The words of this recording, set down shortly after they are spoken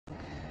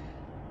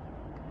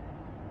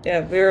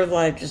Yeah, we were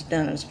live just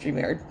down on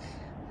StreamYard.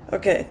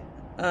 Okay.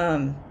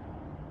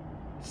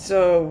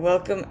 So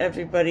welcome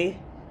everybody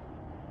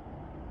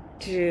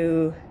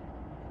to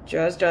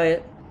Jaws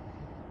Diet,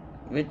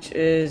 which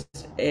is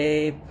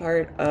a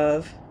part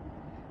of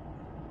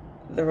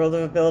the World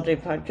of Ability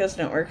Podcast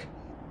Network.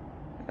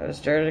 It was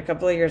started a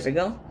couple of years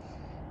ago.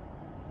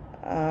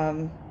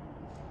 And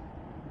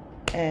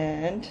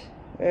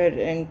I would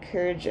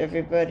encourage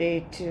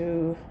everybody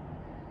to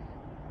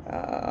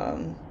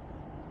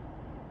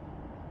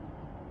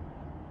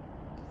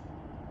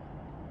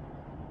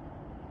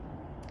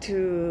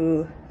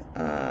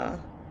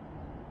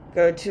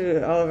go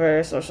to all of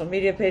our social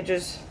media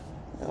pages,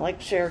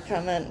 like, share,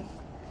 comment,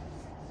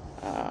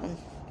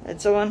 and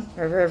so on,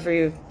 wherever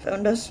you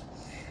found us.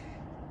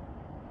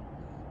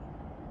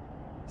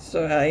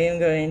 So I am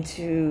going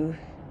to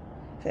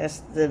pass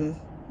the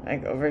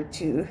mic over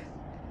to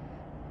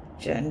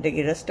Jen to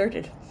get us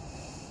started.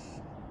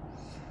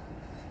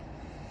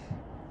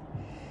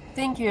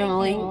 Thank you,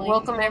 Emily.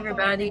 Welcome,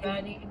 everybody.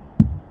 Can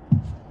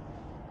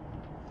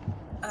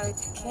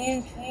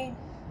you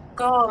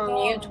go on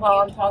mute while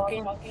I'm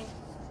talking?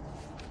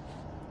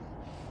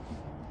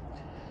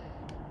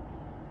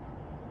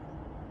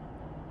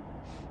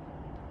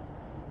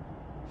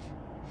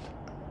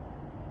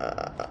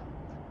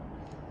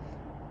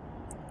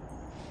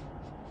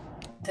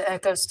 The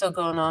echo's still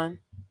going on.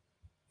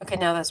 Okay,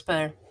 now that's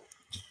better.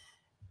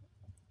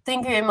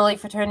 Thank you, Emily,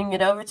 for turning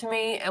it over to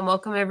me, and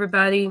welcome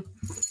everybody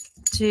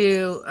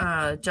to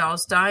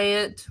Jaws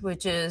Diet,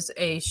 which is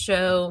a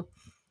show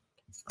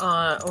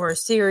or a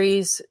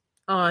series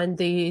on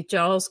the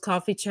Jaws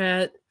Coffee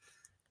Chat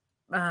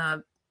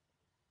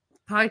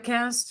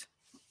podcast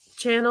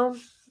channel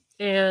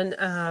and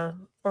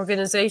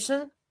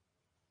organization.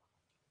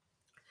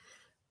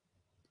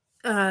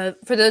 For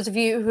those of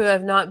you who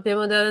have not been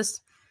with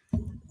us,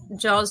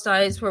 Jaws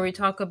Diet is where we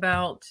talk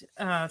about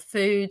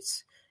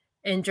foods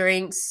and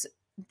drinks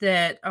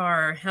that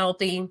are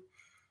healthy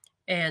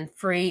and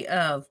free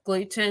of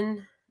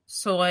gluten,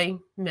 soy,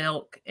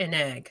 milk, and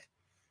egg.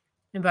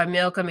 And by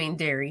milk, I mean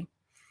dairy.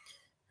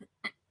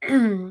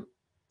 And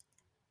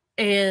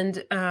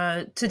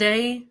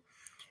today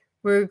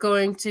we're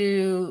going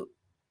to,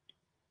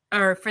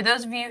 or for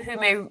those of you who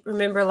may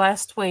remember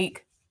last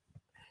week,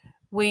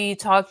 we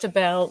talked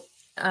about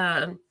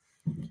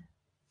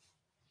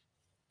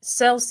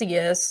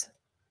Celsius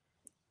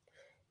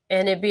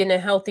and it being a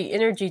healthy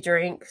energy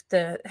drink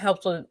that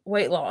helps with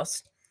weight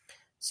loss.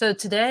 So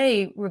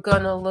today we're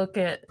going to look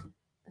at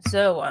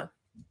ZOA.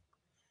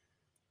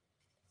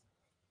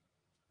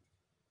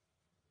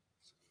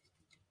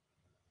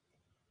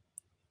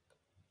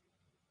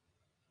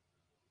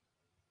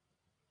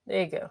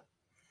 There you go.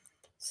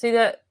 See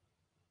that?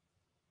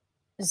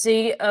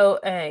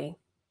 ZOA.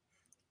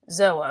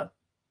 ZOA.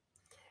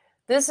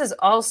 This is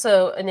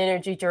also an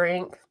energy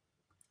drink,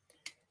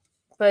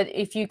 but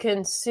if you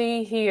can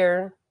see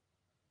here,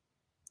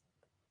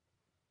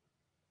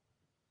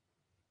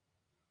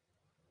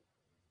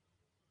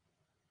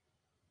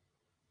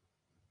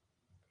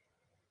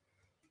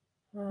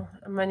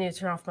 I might need to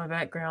turn off my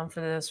background for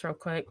this real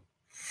quick.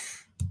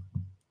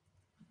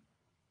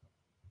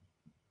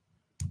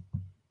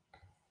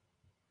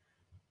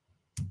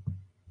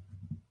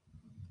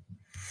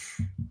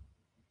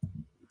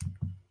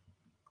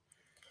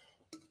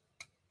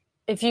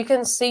 If you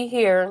can see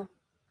here,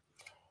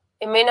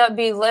 it may not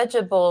be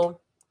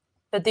legible,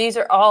 but these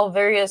are all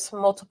various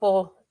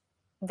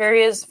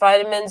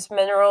vitamins,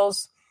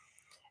 minerals,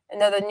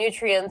 and other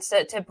nutrients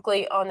that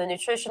typically on the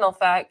nutritional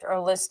fact are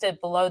listed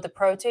below the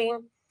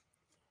protein.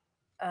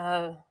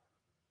 Right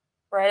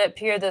up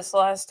here, this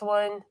last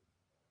one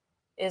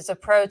is a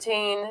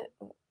protein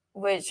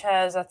which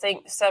has, I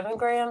think, 7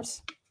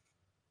 grams.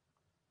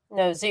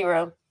 No,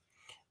 0.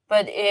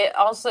 But it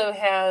also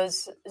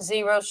has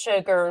 0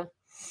 sugar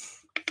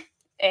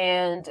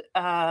and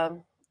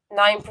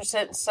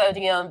 9%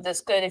 sodium. That's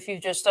good if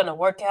you've just done a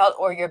workout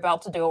or you're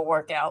about to do a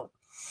workout.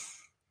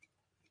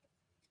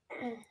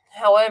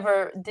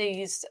 However,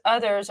 these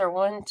others are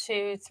 1,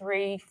 2,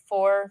 3,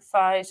 4,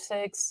 5,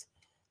 6,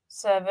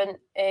 7,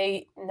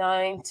 8,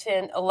 9,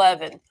 10,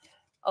 11.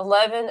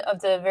 11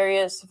 of the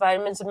various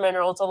vitamins and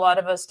minerals a lot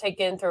of us take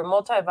in through a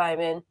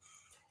multivitamin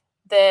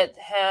that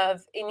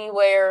have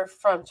anywhere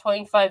from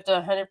 25 to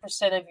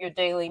 100% of your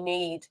daily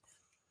need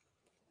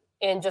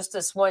in just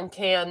this one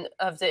can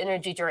of the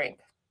energy drink.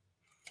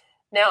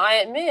 Now, I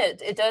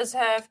admit it does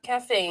have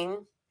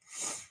caffeine,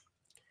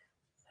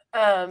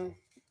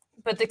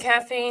 but the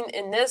caffeine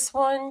in this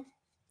one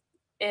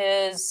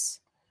is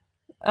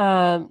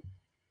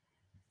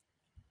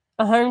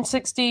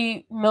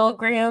 160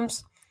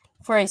 milligrams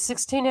for a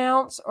 16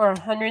 ounce or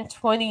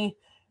 120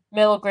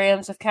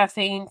 milligrams of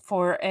caffeine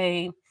for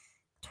a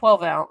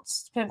 12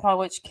 ounce, depending upon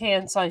which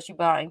can size you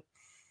buy.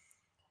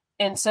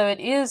 And so it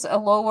is a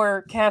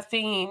lower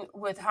caffeine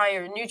with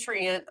higher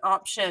nutrient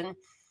option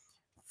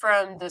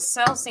from the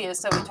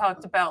Celsius that we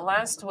talked about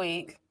last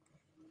week.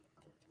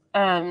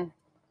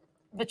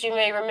 But you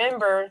may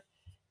remember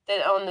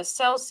that on the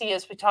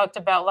Celsius we talked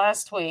about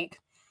last week,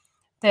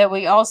 that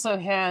we also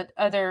had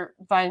other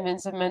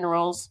vitamins and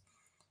minerals.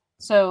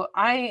 So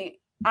I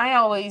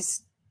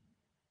always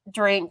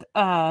drink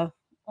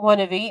one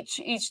of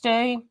each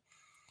day,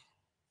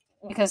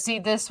 because see,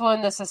 this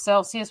is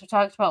Celsius we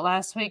talked about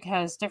last week,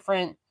 has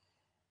different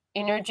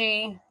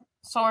energy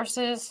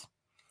sources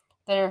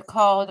that are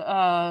called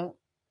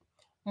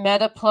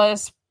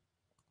MetaPlus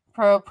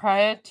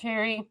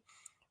proprietary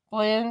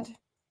blend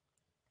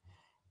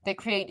that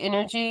create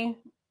energy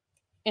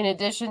in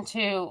addition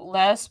to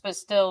less but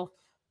still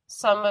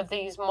some of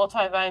these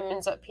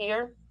multivitamins up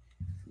here.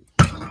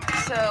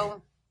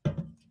 So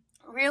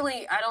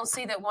really, I don't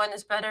see that one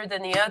is better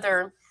than the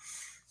other.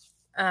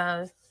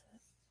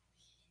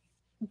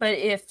 But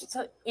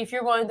if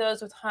you're one of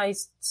those with high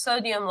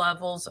sodium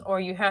levels, or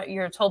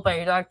you're told by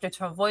your doctor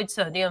to avoid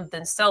sodium,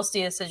 then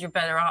Celsius is your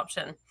better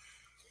option.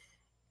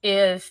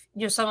 If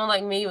you're someone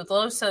like me with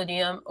low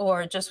sodium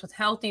or just with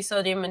healthy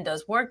sodium and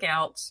does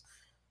workouts,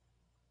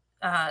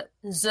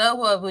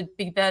 ZOA would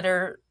be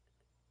better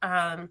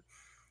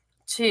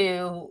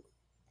to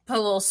put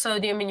a little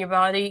sodium in your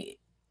body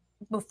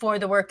before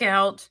the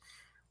workout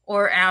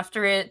or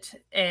after it,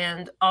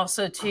 and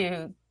also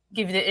to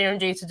give you the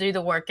energy to do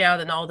the workout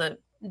and all the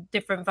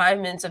different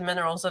vitamins and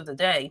minerals of the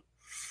day.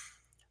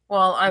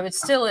 Well, I would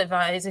still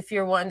advise, if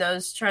you're one of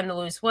those trying to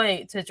lose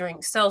weight, to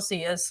drink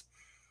Celsius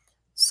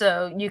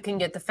so you can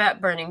get the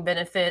fat burning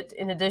benefit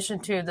in addition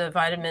to the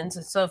vitamins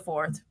and so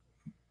forth.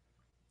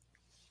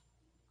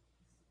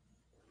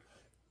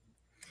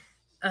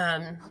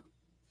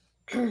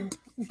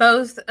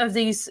 Both of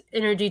these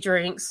energy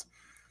drinks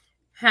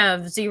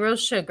have 0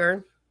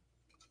 sugar,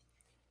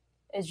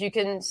 as you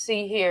can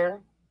see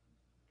here.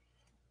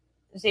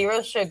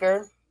 0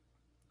 sugar,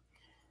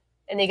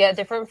 and they got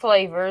different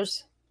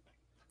flavors.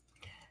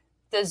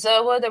 The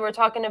ZOA that we're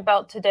talking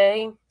about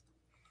today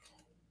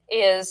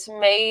is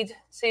made,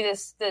 see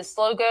this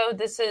logo,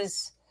 this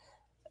is,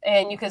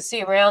 and you can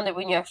see around it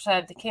when you actually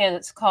have the can,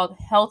 it's called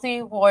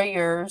Healthy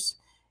Warriors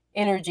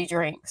Energy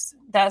Drinks.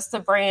 That's the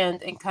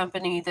brand and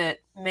company that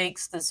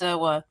makes the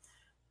ZOA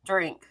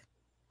drink.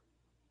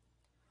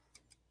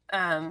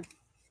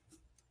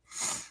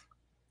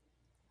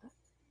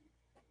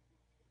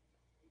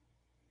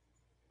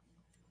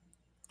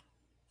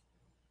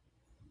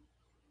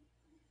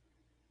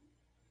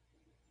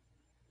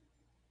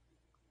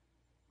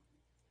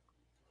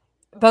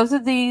 Both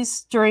of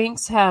these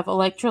drinks have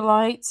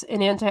electrolytes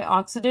and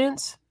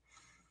antioxidants,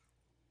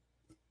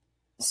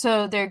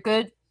 so they're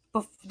good.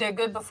 They're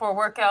good before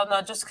workout,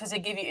 not just because they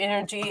give you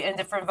energy and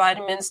different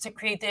vitamins to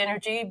create the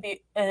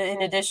energy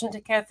in addition to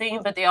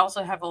caffeine, but they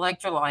also have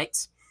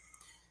electrolytes.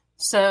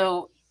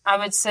 So I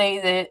would say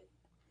that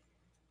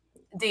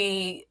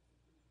the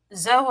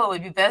ZOA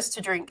would be best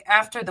to drink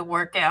after the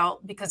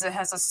workout because it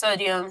has a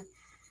sodium,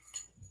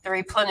 the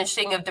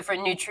replenishing of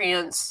different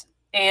nutrients,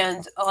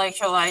 and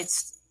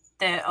electrolytes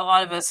that a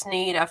lot of us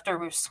need after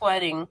we're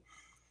sweating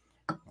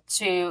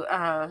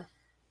to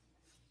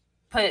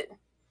put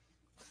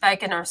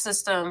back in our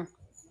system,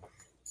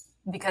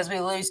 because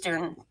we lose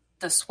during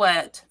the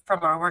sweat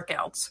from our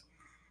workouts.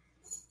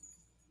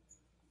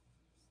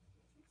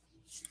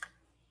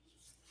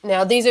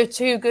 Now, these are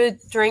 2 good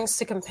drinks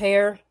to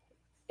compare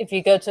if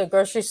you go to a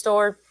grocery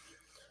store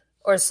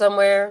or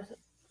somewhere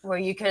where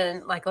you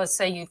can, like, let's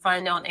say you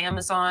find on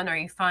Amazon, or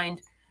you find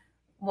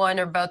one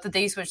or both of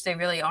these, which they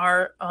really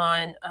are,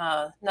 on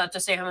not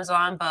just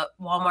Amazon, but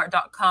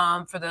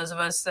Walmart.com for those of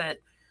us that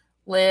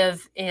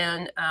live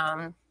in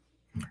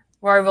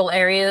rural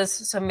areas.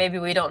 So maybe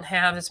we don't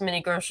have as many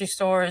grocery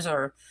stores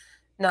or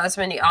not as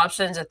many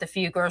options at the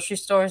few grocery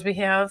stores we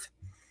have.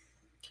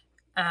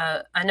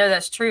 I know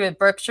that's true in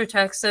Berkshire,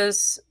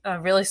 Texas, a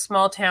really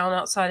small town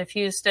outside of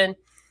Houston.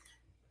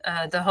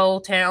 The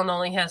whole town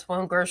only has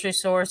 1 grocery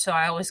store, so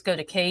I always go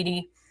to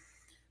Katy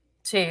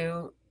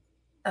to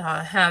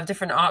have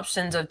different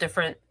options of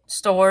different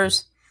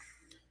stores.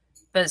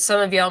 But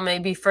some of y'all may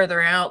be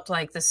further out,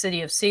 like the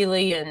city of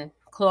Sealy and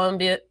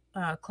Columbia,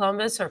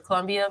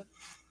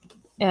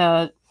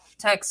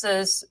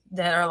 Texas,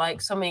 that are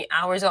like so many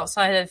hours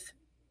outside of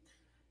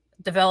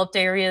developed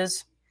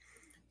areas.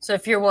 So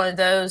if you're one of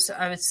those,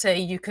 I would say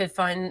you could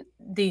find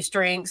these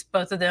drinks,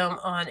 both of them,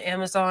 on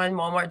Amazon,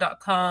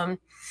 Walmart.com,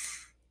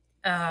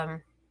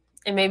 and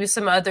maybe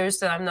some others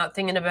that I'm not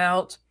thinking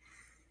about.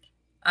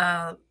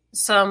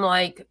 Some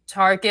like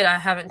Target I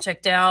haven't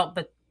checked out,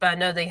 but I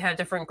know they have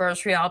different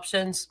grocery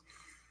options,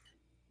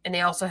 and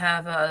they also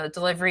have a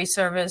delivery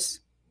service.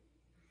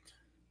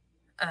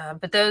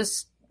 But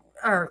those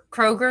are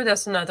Kroger.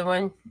 That's another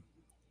one.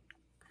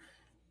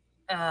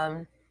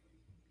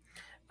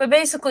 But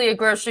basically, a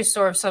grocery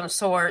store of some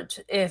sort,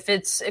 if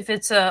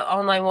it's an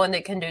online one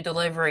that can do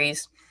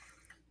deliveries,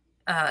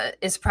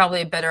 is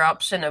probably a better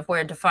option of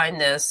where to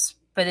find this.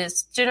 But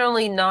it's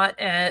generally not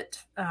at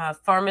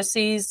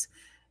pharmacies,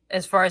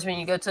 as far as when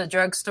you go to a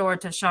drugstore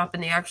to shop in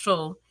the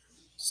actual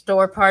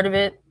store part of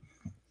it.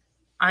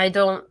 I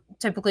don't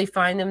typically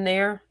find them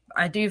there.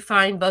 I do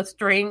find both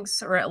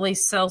drinks, or at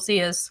least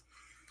Celsius,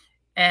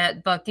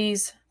 at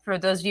Buc-ee's, for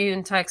those of you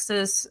in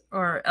Texas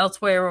or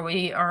elsewhere where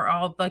we are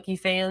all Buc-ee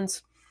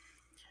fans.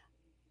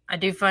 I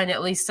do find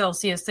at least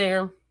Celsius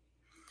there,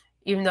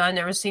 even though I've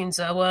never seen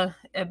ZOA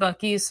at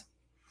Buc-ee's.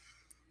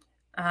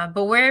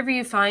 But wherever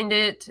you find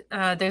it,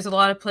 there's a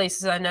lot of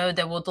places I know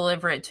that will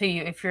deliver it to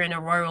you if you're in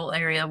a rural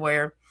area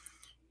where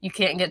you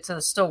can't get to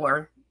the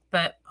store.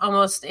 But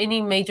almost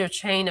any major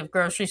chain of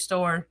grocery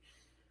store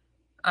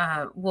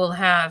will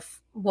have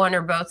one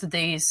or both of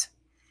these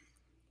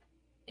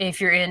if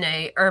you're in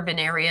a urban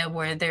area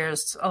where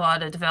there's a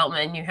lot of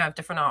development and you have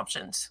different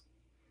options.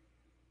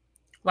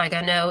 Like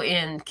I know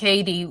in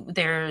Katy,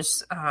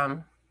 there's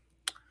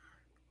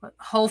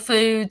Whole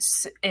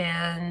Foods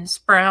and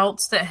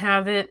Sprouts that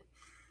have it,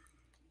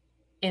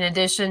 in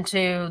addition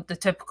to the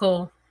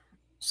typical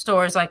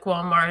stores like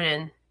Walmart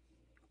and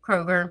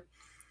Kroger.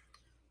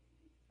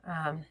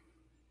 But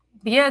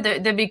yeah,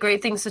 there'd be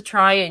great things to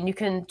try, and you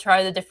can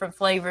try the different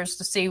flavors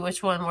to see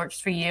which one works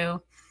for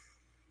you.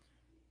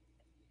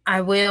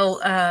 I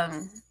will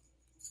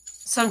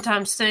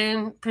sometime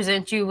soon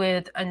present you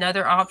with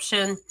another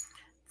option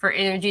for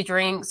energy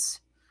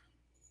drinks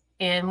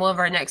in one of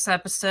our next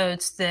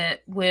episodes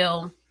that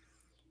will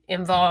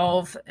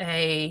involve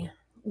a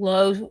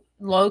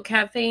low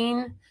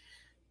caffeine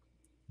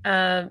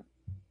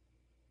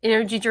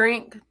energy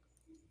drink,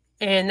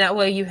 and that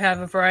way you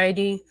have a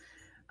variety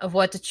of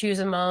what to choose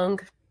among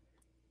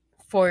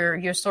for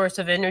your source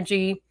of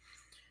energy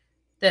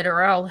that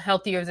are all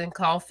healthier than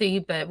coffee,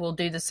 but will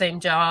do the same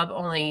job,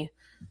 only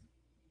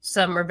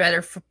some are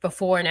better for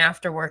before and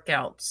after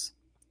workouts.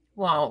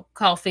 While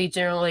coffee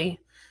generally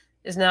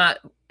is not,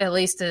 at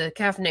least the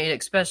caffeinated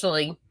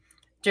especially,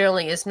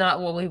 generally is not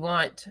what we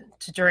want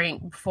to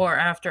drink before or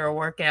after a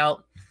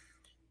workout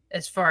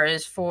as far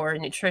as for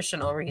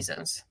nutritional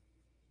reasons.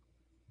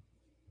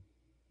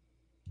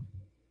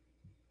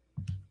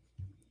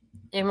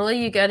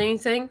 Emily, you got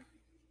anything?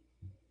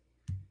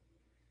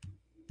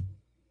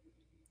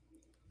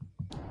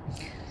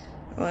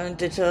 I wanted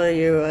to tell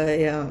you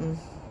a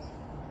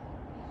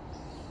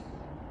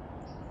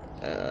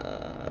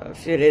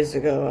few days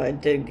ago I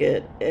did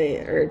get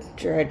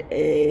tried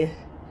a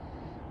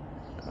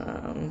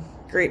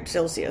grape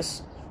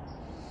Celsius.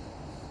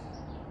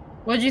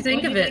 What did you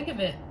think of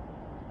it?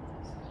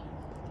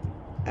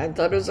 I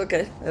thought it was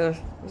okay. It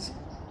was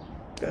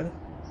good.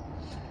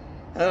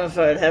 I don't know if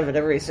I'd have it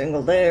every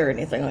single day or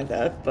anything like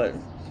that, but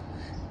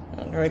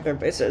on a regular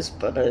basis,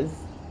 but I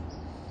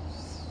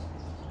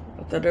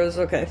thought it was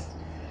okay.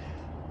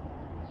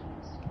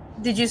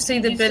 Did you see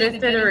the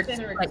benefit or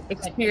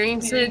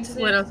experience it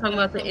when I'm talking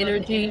about the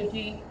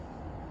energy?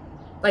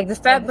 Like the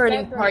fat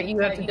burning part, you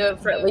have to do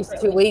it for at least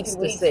 2 weeks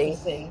to see.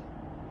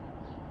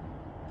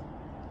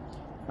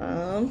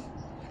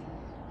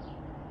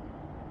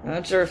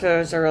 Not sure if it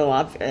was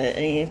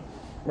any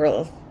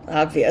real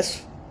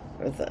obvious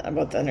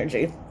about the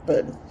energy,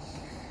 but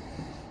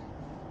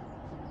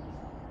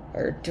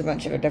or too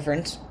much of a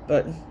difference,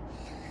 but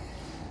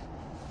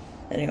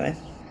anyway.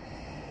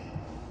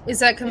 Is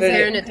that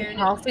comparing it to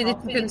coffee that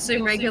you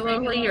consume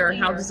regularly, or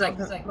how does that,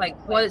 like,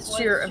 what's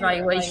your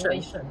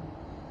evaluation?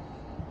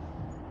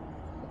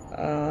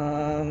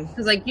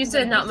 Because like you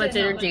said, not much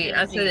energy.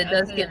 I said it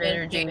does give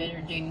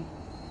energy.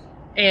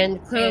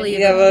 And clearly,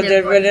 yeah, well,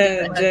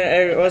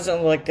 it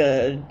wasn't like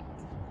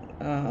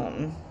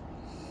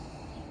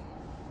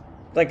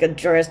a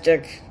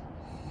drastic.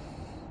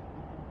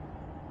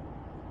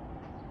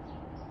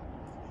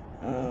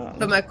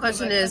 But my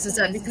question is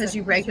that because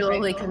you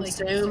regularly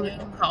consume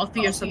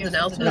coffee or something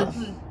else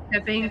with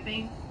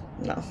caffeine?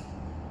 No.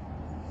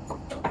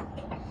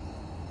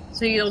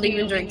 So you don't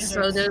even drink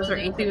sodas or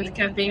anything with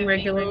caffeine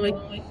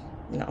regularly?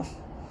 No.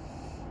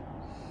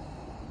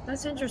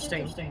 That's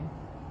interesting.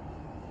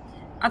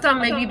 I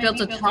thought maybe you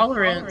built a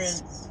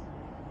tolerance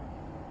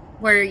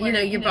where,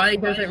 your body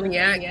doesn't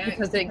react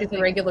because it gets a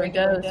regular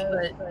dose,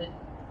 but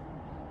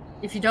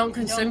if you don't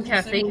consume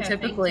caffeine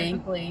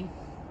typically,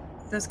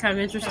 that's kind of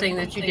interesting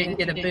that you didn't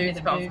get a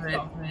boost off of it.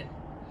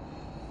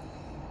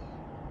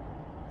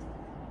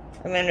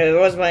 I mean, it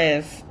was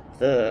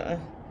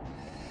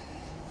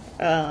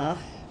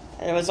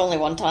it was only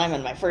one time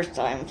and my first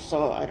time,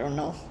 so I don't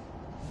know.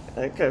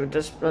 It could have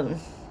just been.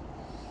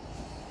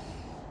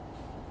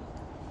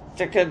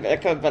 It could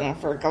have been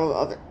for a couple of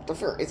other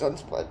different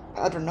reasons, but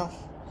I don't know.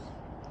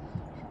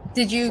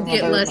 Did you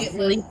get less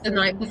sleep the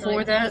night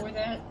before that?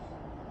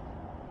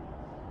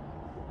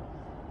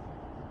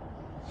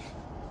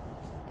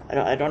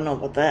 I don't know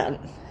about that.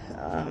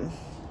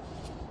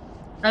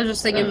 I was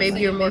just thinking maybe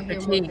you're more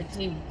fatigued.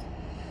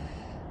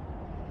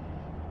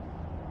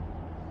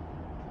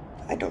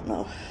 I don't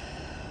know.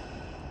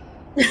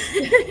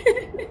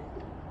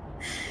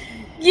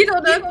 You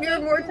don't know if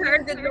you're more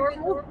tired than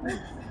normal?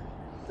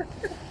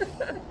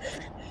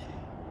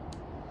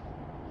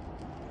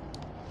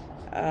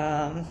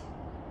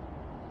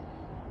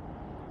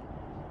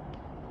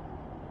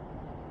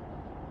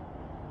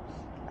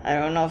 I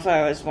don't know if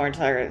I was more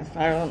tired.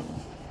 I don't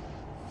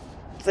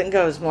think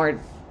I was more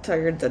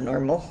tired than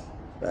normal,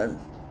 but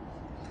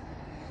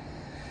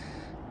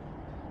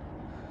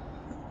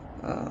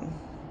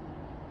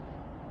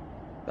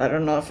I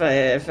don't know if I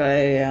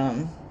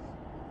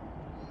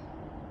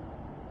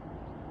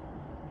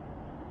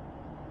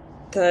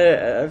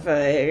that if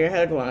I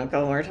had one a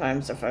couple more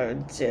times, if I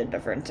would see a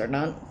difference or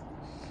not.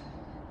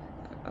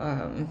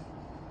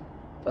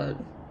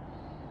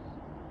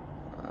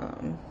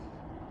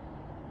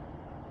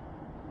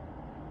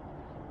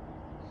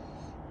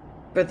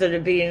 But that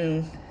it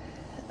being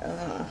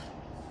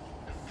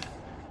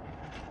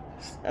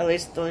at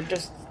least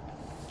just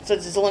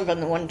since it's only been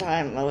the one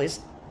time, at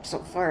least so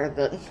far,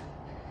 that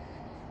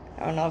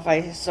I don't know if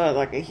I saw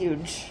like a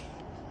huge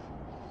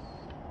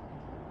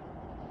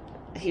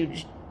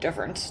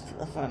difference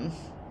if I'm.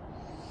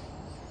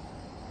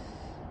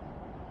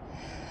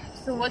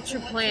 So what's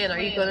your plan? Are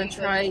you going to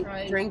try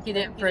drinking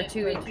it for a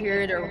 2-week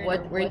period, or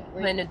what were you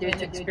planning to do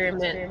to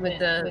experiment with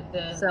the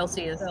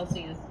Celsius?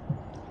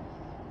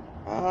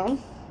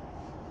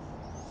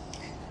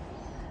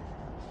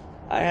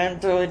 I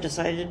hadn't totally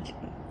decided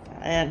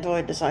yet.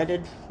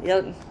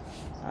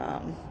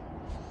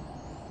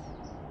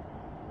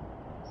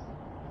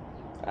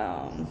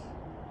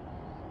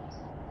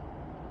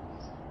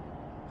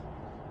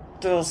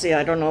 So we'll see.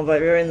 I don't know about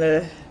during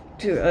the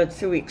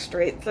 2-week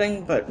straight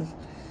thing, but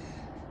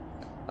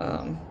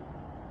I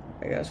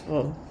guess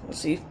we'll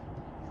see.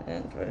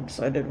 And I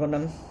decided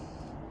when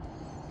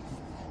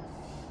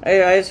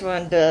I just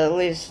wanted to at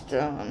least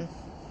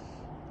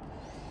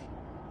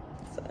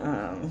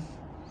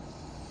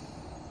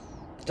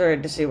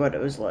started to see what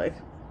it was like.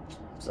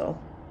 So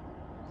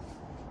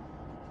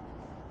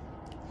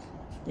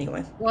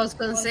anyway. Well, I was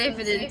going to say, if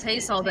it didn't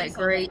taste all that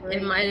great,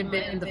 it might have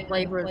been the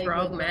flavor was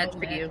wrong match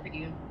for you.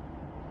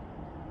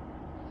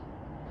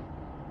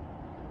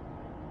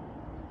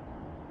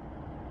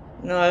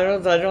 No, I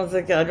don't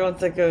think it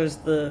was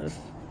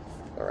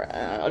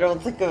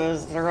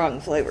the wrong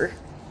flavor.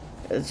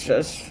 It's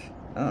just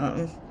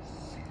I'm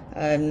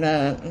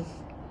not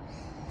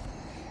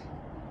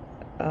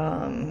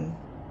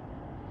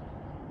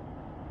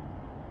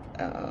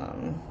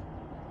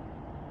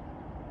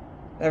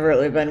I've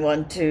really been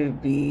one to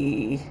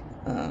be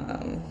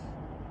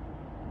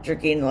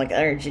drinking like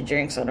energy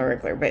drinks on a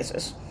regular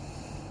basis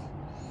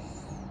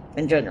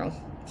in general.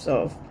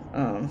 So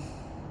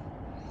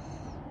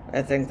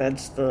I think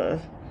that's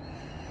the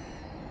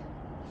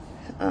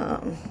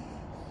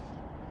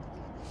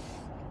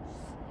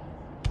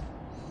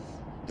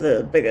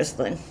biggest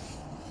thing.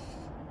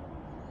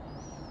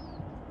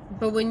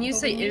 But when you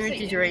say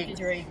energy drink,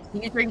 do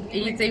you drink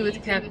anything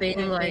with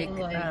caffeine, like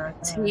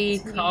tea,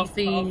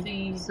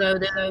 coffee,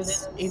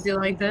 sodas, anything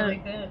like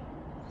that?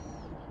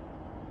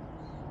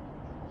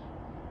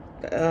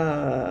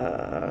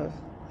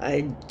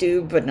 I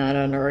do, but not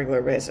on a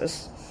regular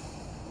basis.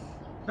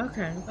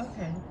 Okay.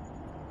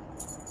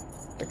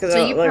 Because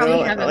so you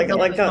probably have a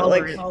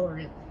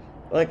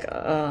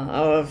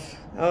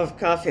I'll have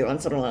coffee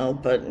once in a while,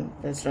 but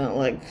it's not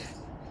like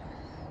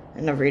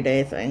an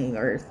everyday thing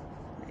or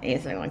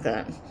anything like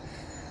that.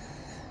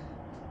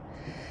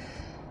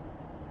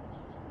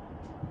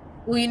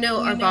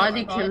 Well, our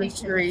body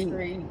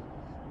chemistry,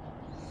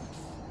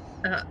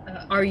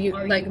 are you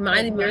like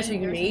mine and yours are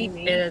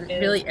unique, and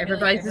really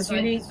everybody's is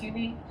unique.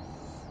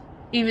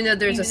 Even though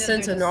there's a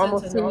sense of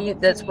normalcy,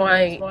 that's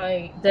why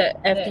the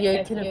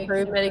FDA can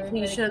approve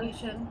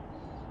medication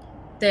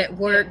that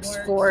works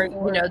for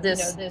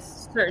this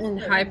certain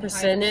high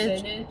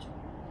percentage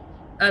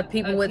of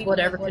people with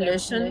whatever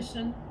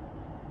condition.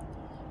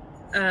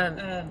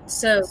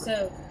 So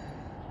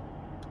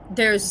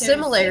there's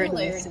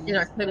similarities in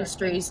our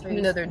chemistries,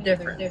 even though they're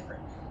different.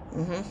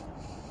 Mm-hmm.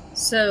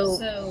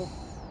 So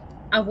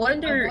I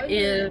wonder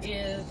if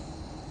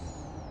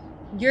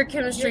your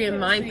chemistry and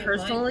mine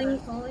personally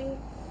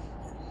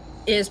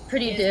is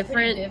pretty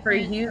different for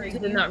you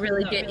to not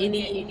really get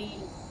any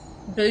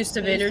boost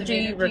of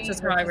energy versus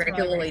how I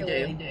regularly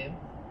do.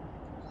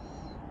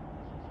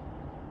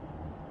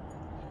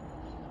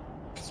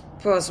 It's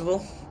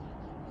possible.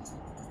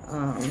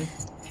 I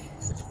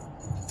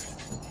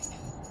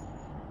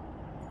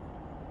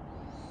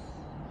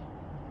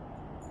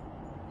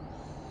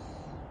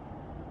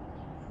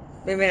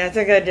mean, I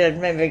think I did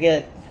maybe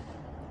get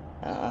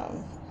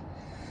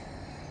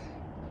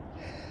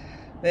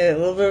maybe a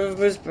little bit of a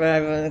boost, but I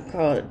wouldn't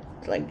call it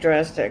like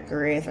drastic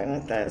or anything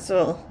like that.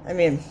 So, I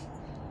mean,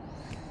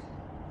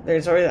 I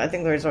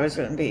think there's always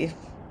going to be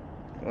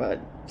what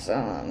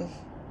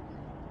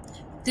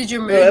did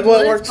your mood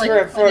what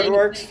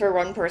works for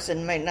one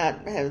person might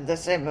not have the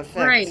same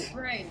effect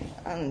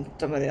on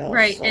somebody else.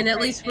 Right, so. And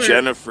at least we're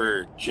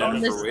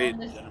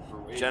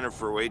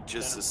Jennifer, wait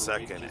just a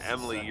second.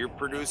 Emily, you're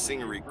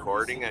producing a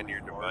recording on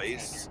your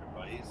device,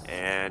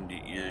 and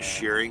you're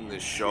sharing the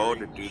show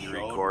to do the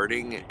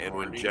recording, and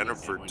when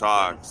Jennifer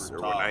talks,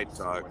 or when I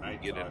talk,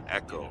 you get an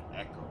echo.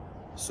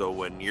 So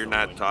when you're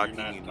not talking,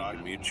 you need to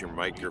mute your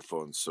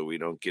microphone so we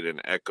don't get an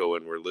echo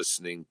when we're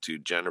listening to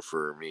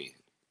Jennifer or me.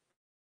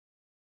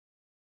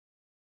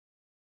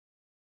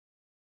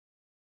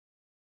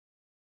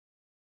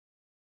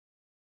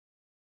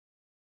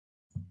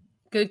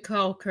 Good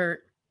call,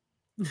 Kurt.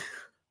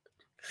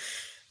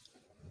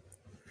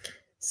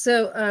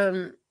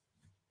 So,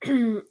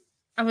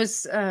 I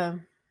was,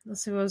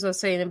 let's see, what was I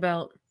saying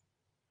about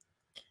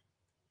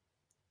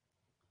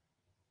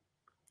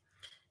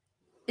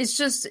it's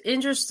just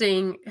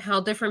interesting how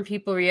different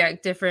people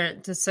react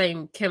different to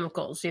same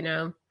chemicals, you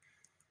know?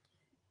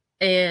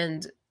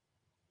 And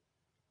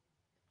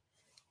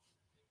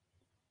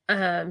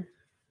I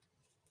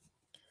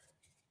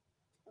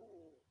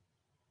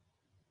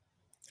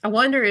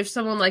wonder if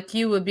someone like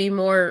you would be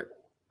more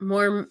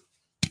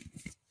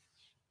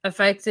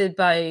affected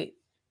by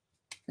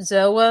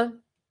ZOA,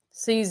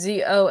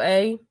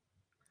 CZOA,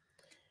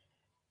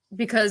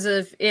 because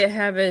of it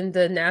having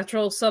the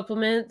natural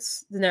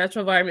supplements, the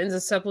natural vitamins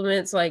and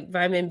supplements like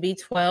vitamin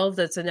B12,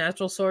 that's a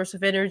natural source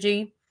of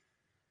energy,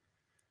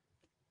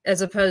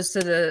 as opposed to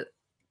the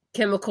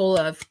chemical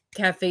of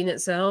caffeine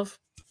itself.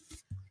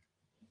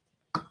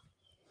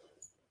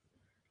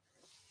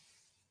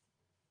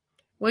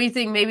 What do you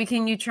think? Maybe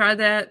can you try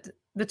that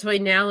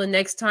between now and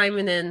next time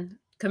and then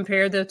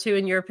compare the two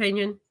in your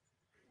opinion?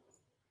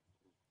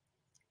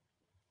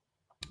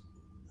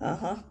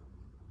 Uh-huh.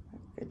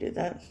 I could do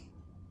that.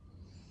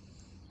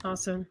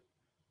 Awesome.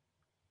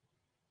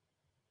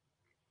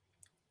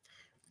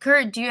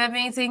 Kurt, do you have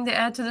anything to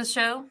add to the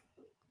show?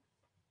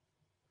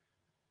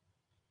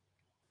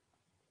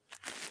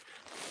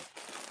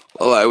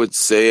 Well, I would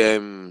say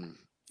I'm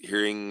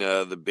hearing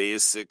the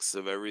basics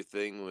of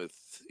everything with,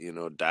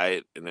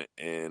 diet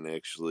and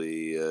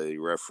actually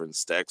you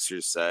referenced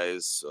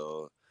exercise.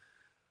 So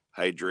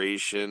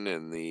hydration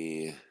and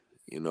the,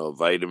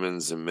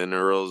 vitamins and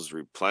minerals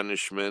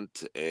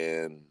replenishment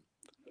and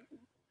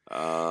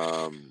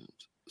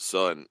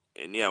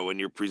yeah, when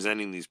you're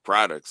presenting these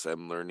products,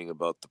 I'm learning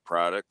about the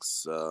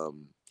products.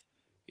 I'm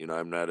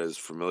not as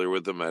familiar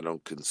with them. I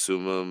don't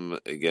consume them.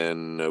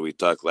 Again, we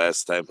talked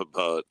last time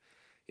about,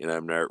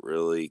 I'm not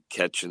really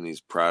catching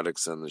these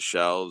products on the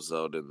shelves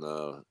out in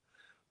the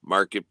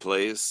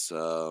marketplace.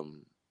 So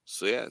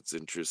yeah, it's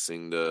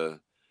interesting to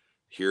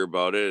hear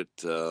about it.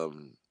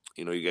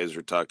 You guys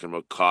were talking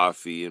about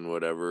coffee and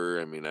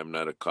whatever. I mean, I'm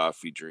not a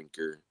coffee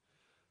drinker.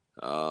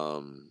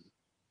 So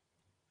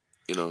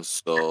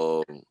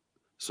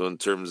in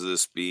terms of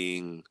this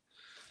being,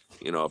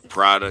 a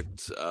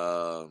product,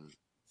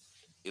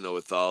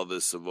 with all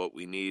this of what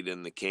we need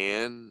in the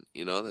can,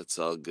 that's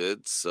all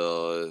good.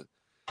 So,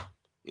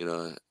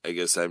 I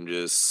guess I'm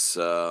just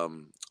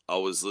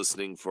always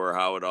listening for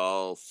how it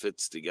all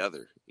fits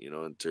together,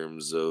 in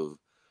terms of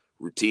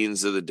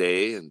routines of the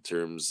day, in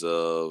terms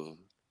of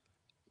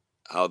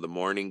how the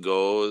morning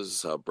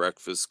goes, how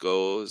breakfast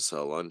goes,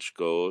 how lunch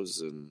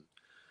goes, and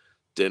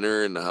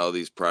dinner, and how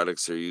these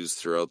products are used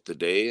throughout the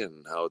day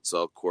and how it's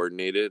all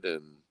coordinated,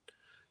 and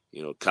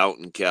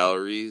counting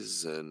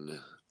calories and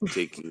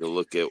taking a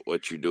look at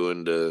what you're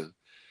doing to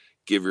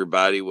give your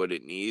body what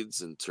it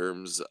needs in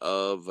terms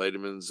of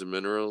vitamins and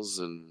minerals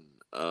and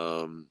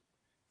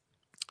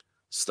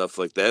stuff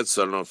like that.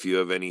 So I don't know if you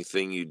have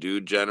anything you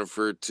do,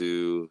 Jennifer,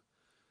 to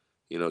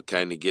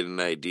kind of get an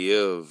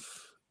idea of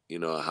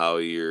how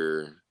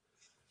you're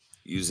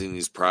using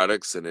these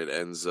products and it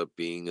ends up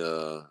being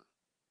a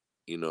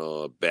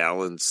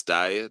balanced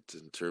diet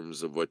in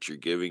terms of what you're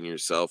giving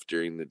yourself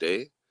during the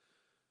day.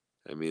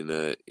 I mean,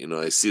 I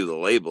see the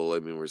label. I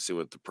mean, we're seeing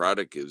what the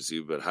product gives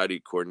you, but how do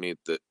you coordinate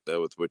that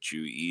with what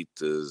you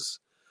eat as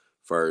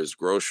far as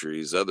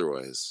groceries,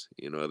 otherwise,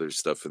 other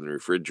stuff in the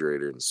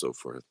refrigerator and so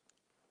forth?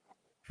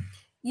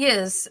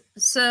 Yes.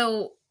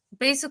 So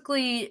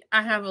basically,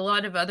 I have a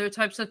lot of other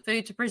types of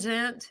food to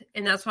present,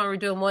 and that's why we're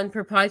doing one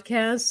per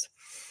podcast.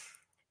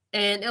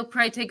 And it'll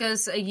probably take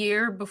us a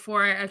year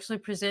before I actually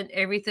present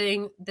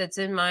everything that's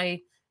in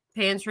my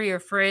pantry or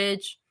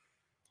fridge.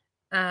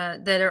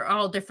 That are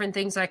all different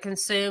things I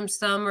consume.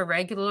 Some are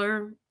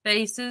regular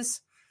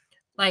basis,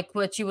 like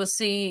what you will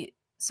see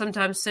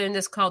sometime soon.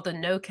 That's called the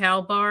No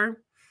Cal bar.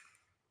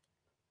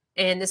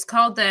 And it's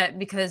called that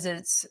because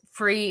it's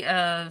free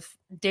of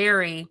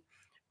dairy,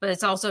 but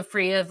it's also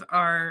free of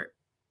our,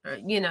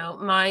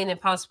 mine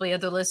and possibly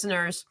other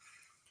listeners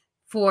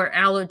for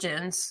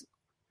allergens.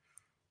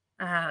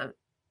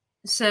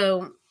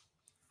 So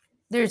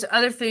there's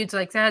other foods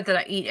like that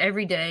I eat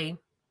every day.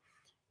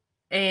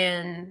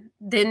 And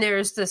then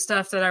there's the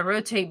stuff that I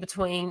rotate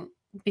between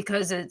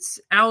because it's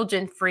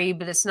allergen free,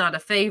 but it's not a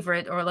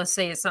favorite, or let's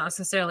say it's not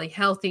necessarily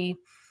healthy,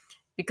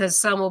 because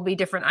some will be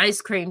different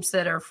ice creams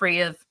that are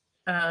free of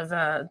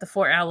the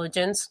 4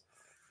 allergens.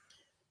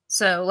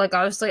 So, like,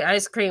 obviously,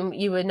 ice cream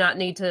you would not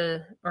need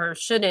to or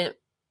shouldn't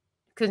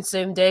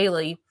consume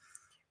daily,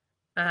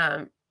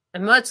 and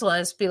much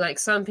less be like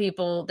some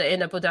people that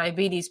end up with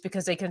diabetes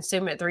because they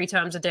consume it 3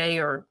 times a day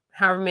or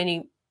however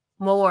many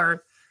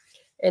more,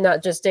 and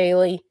not just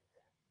daily.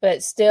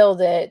 But still,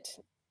 that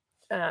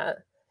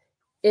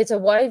it's a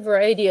wide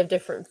variety of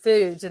different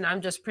foods, and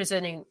I'm just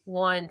presenting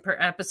one per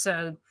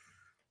episode.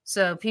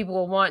 So people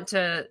will want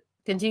to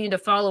continue to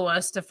follow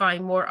us to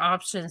find more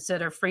options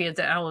that are free of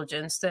the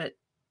allergens that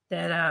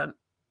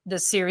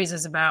this series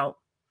is about.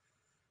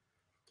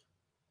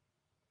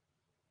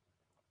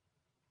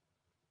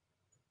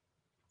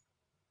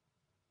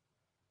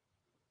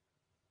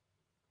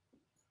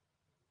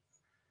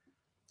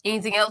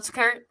 Anything else,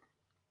 Kurt?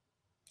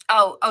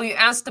 Oh, you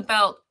asked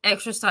about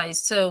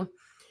exercise. So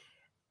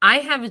I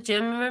have a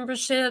gym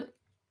membership,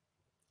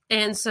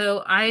 And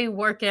so I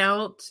work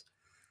out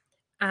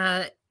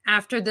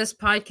after this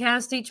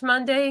podcast each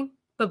Monday,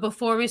 but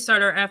before we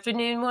start our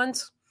afternoon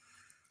ones.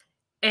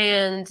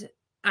 And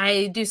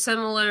I do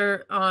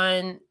similar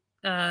on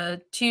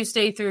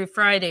Tuesday through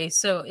Friday.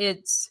 So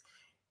it's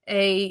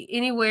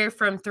anywhere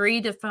from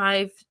 3 to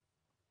 5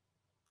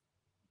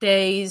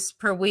 days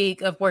per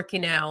week of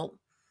working out.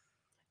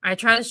 I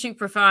try to shoot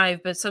for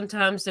 5, but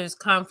sometimes there's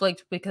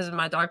conflict because of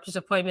my doctor's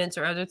appointments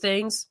or other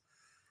things.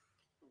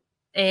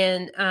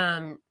 And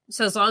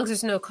so as long as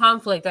there's no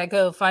conflict, I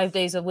go 5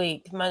 days a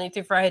week, Monday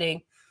through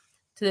Friday,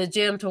 to the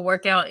gym to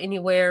work out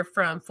anywhere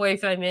from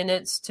 45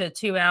 minutes to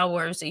 2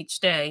 hours each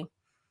day.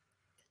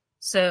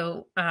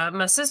 So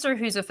my sister,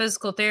 who's a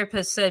physical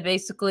therapist, said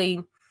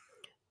basically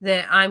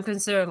that I'm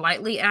considered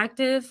lightly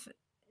active,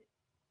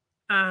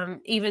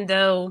 even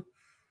though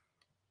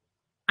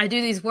I do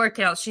these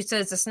workouts. She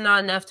says it's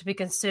not enough to be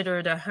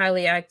considered a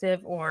highly active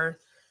or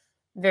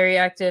very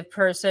active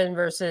person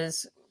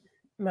versus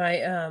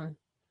my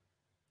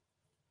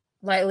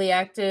lightly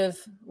active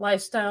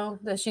lifestyle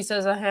that she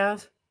says I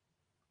have.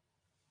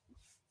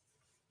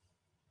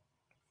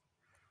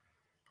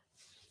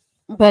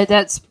 But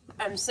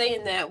I'm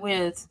saying that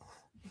with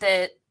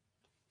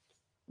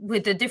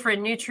the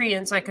different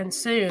nutrients I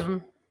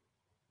consume,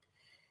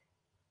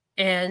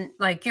 and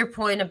like your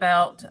point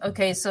about,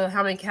 okay, so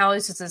how many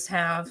calories does this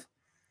have?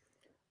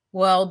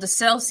 Well, the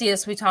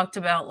Celsius we talked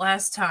about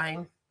last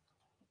time,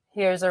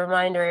 here's a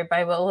reminder,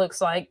 everybody, what it looks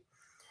like.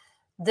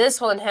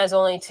 This one has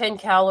only 10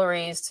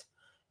 calories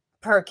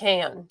per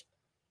can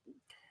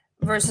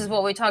versus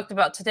what we talked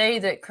about today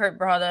that Kurt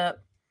brought up.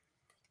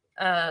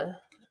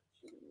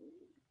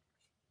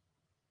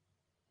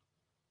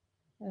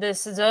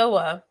 This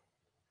ZOA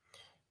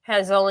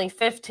has only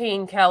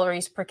 15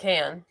 calories per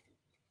can.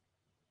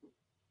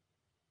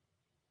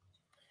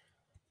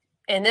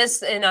 And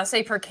I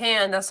say per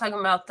can, that's talking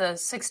about the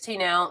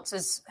 16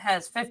 ounces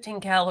has 15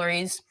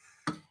 calories,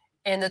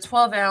 and the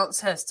 12 ounce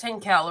has 10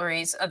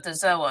 calories of the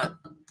ZOA.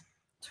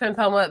 Depending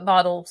upon what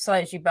bottle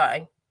size you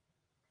buy.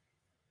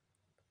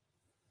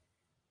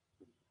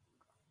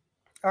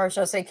 Or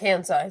should I say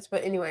can size,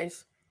 but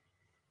anyways.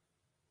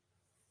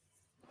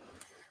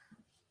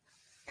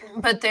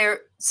 But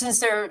since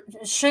they're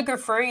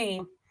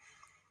sugar-free,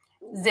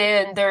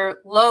 then they're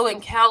low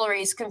in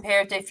calories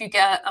compared to if you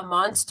get a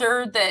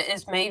Monster that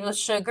is made with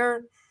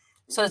sugar.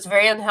 So it's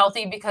very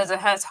unhealthy because it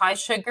has high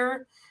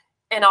sugar.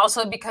 And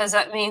also because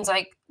that means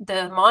like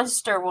the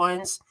Monster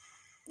ones,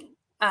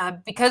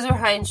 because they're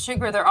high in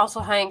sugar, they're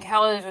also high in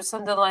calories with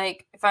something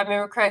like, if I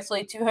remember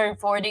correctly,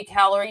 240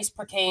 calories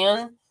per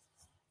can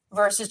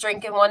versus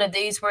drinking one of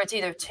these where it's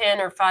either 10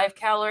 or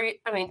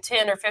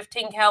 10 or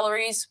 15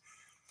 calories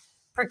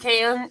per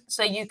can.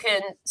 So you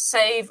can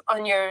save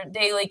on your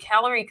daily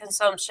calorie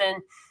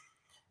consumption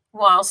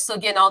while still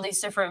getting all these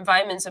different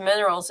vitamins and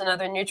minerals and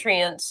other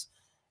nutrients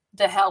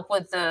to help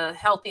with the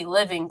healthy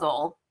living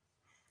goal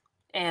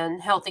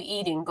and healthy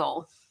eating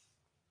goal.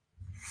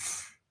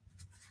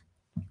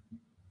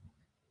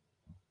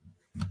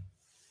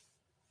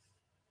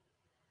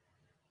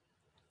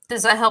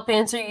 Does that help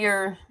answer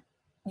your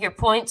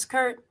points,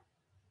 Kurt?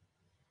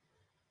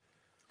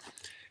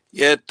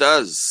 Yeah, it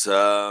does.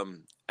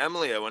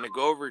 Emily, I want to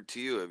go over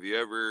to you. Have you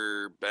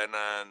ever been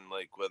on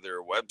like whether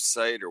a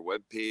website or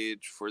web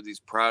page for these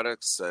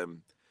products?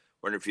 I'm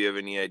wondering if you have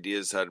any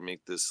ideas how to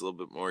make this a little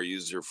bit more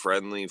user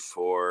friendly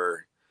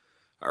for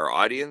our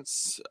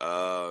audience,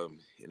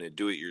 in a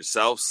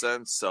do-it-yourself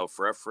sense,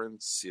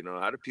 self-reference.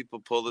 How do people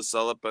pull this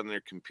all up on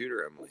their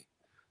computer, Emily?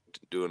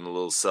 Doing a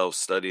little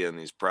self-study on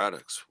these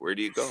products. Where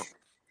do you go?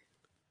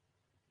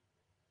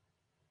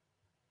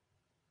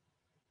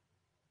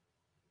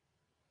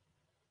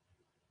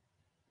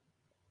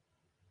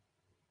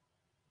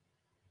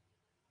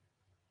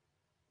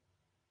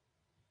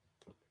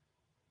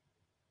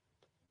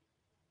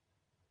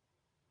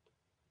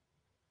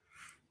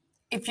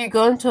 If you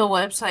go into a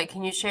website,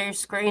 can you share your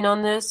screen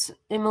on this,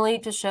 Emily,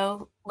 to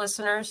show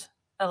listeners,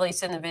 at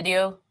least in the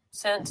video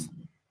sense?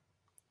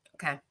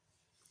 Okay.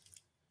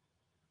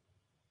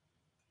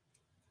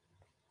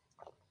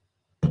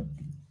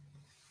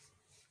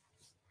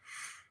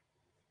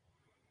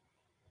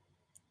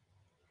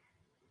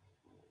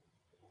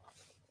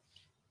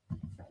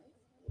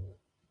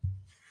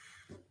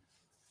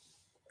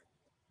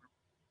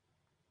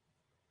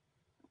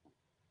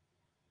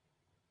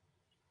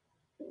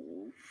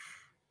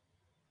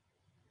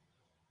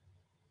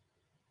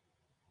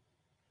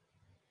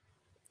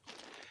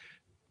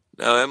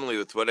 Now, Emily,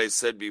 with what I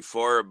said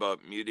before about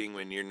muting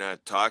when you're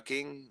not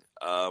talking,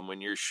 when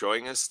you're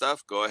showing us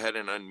stuff, go ahead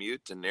and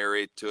unmute and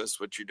narrate to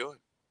us what you're doing.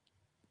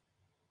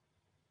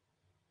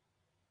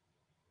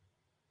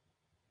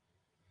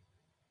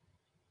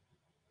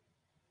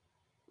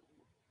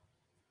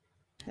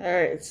 All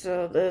right,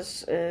 so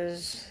this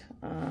is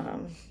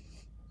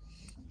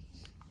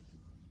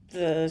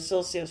the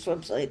Celsius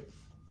website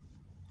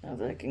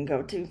that I can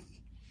go to.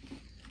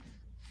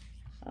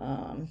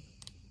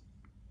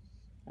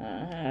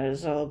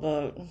 It's all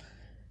about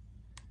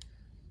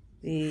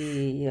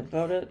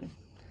about it.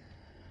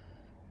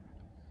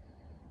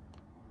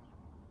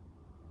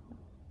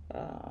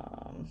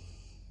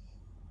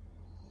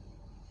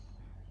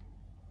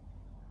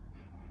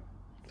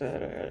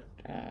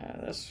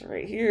 This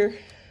right here.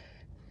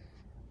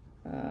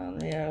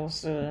 They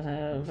also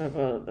have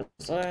about the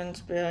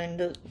science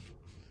behind it.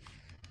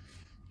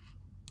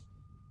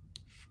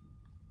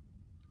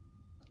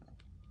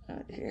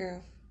 Out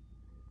here.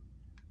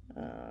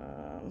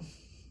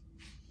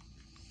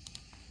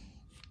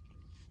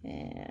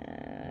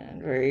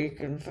 And where you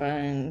can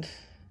find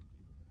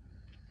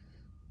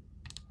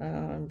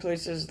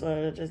places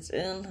that it's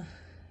in.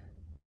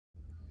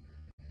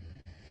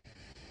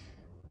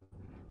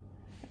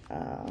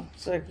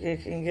 So you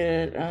can get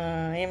it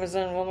on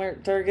Amazon,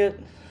 Walmart, Target,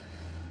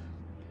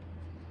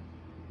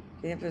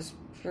 Campus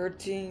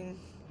Protein.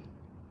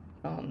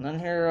 And then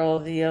here are all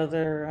the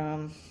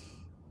other,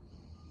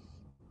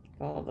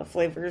 all the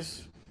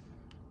flavors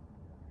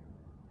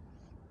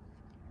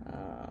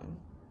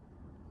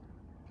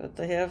that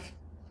they have.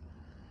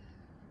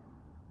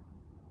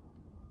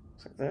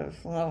 Looks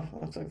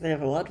like they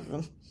have a lot of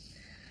them.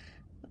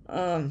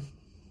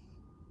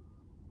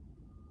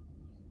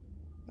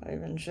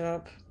 Ivan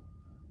Shop.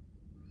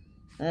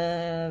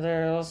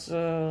 There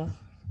also.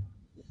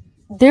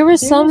 There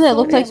was some that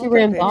looked like they were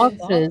in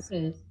boxes.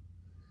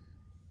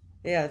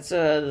 Yeah, it's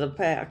the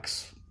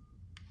packs.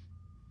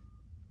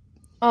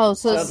 Oh,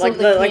 so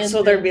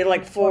there'd be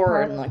like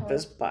 4 in like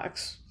this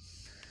box,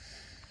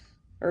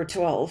 or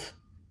 12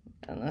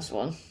 in this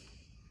one.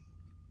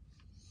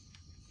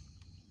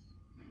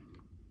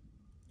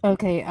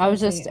 Okay, I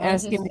was just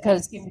asking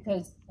because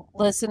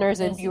listeners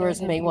and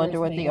viewers may wonder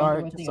what they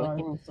are.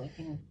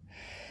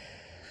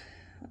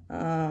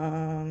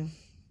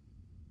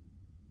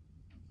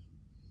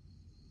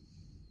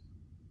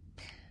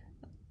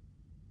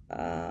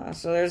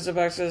 So there's the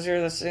boxes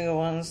here, the single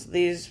ones.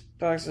 These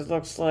boxes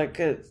looks like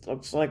it's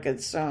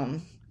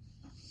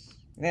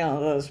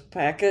those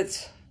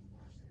packets.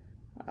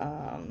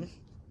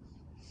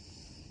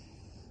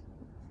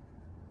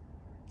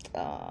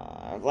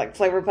 Like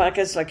flavor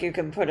packets, like you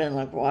can put in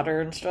like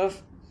water and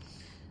stuff.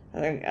 I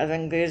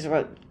think these are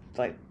what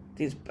like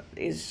these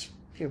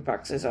few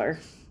boxes are.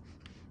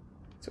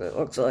 That's what it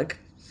looks like.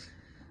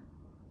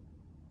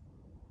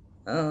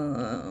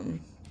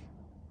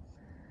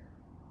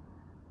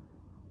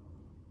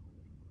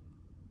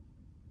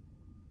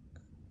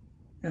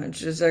 Not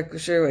exactly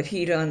sure what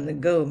heat on the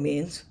go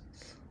means.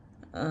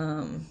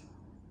 Or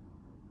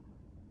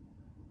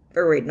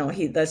wait, no,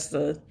 heat, that's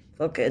the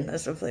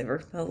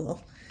flavor. Hello.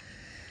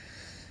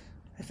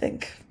 I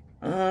think.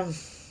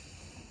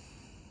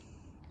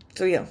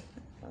 So yeah.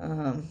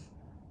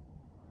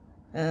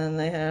 And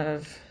they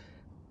have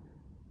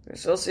their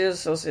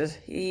Celsius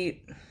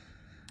heat.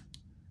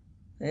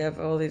 They have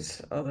all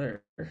these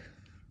other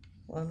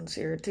ones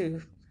here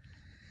too.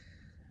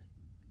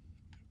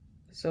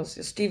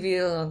 Celsius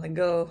Stevia on the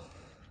go.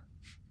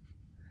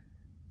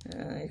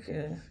 You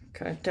can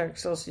contact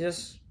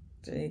Celsius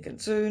to any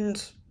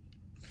concerns.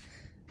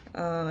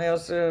 I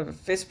also have a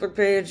Facebook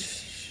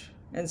page,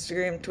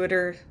 Instagram,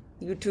 Twitter,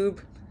 YouTube.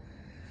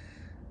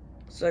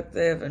 Looks like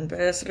they have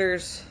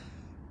ambassadors,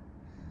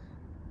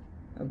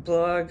 a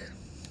blog,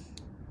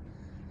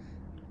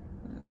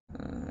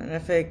 an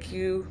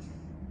FAQ.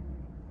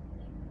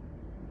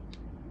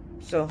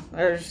 So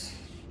there's,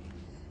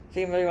 if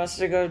anybody wants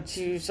to go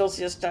to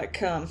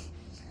Celsius.com.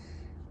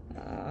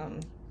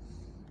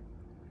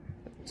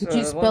 Did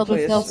you spell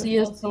the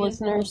Celsius for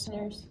listeners?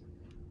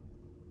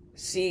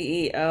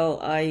 CELIUS.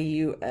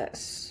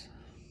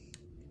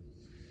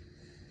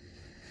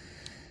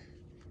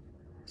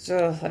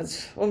 So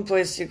that's one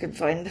place you can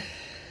find.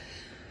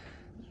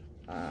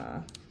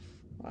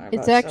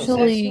 It's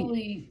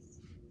actually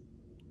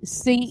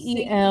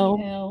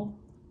CELSIUS.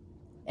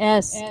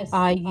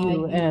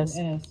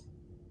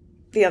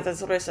 Yeah,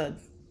 that's what I said.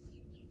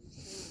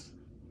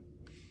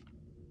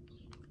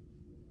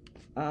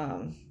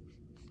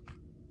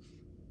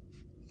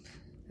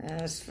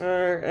 As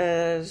far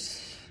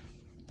as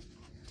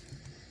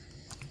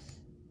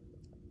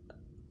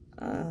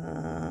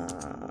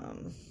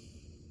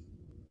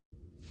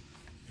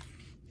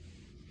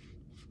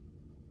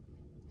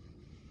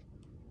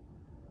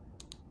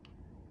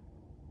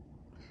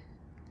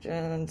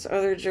Jen's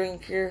other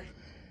drink here,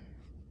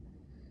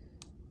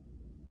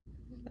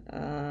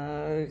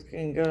 you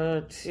can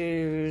go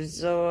to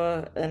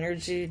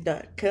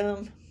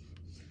zoaenergy.com.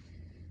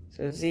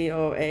 So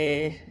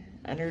ZOA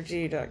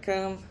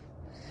energy.com.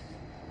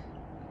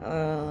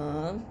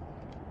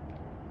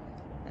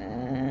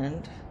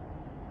 And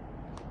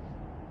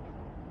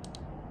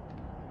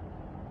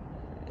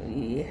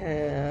we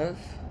have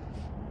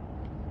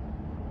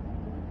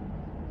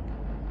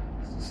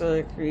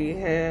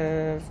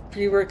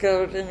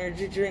pre-workout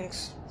energy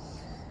drinks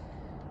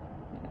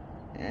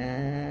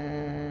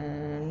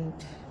and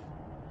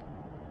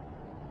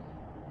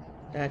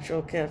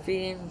natural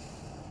caffeine.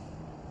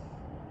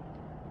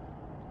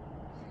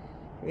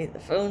 Meet the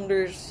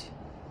founders.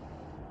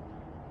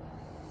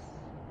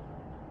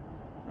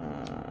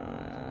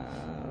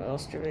 What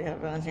else do we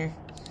have on here?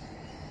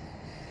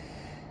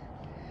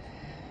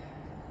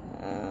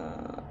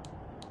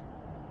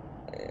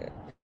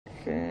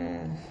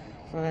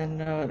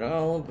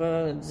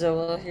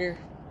 ZOA here.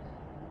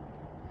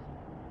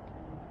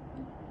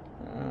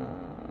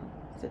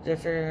 The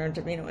different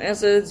amino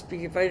acids,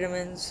 B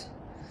vitamins,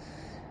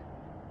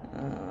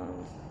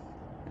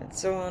 and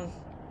so on.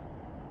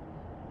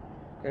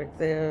 Correct,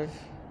 they have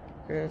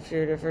a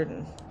few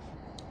different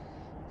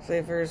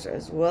flavors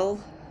as well.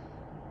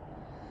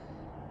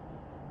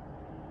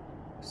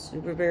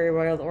 Superberry,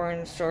 wild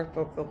orange,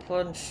 tropical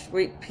punch,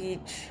 sweet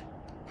peach,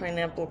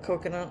 pineapple,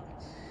 coconut.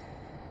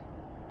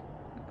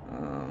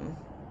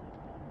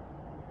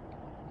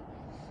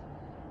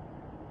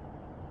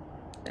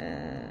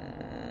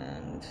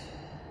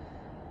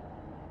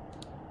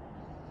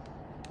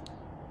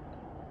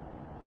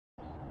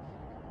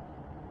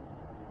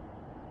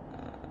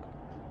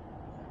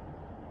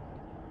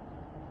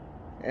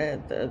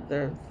 And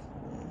the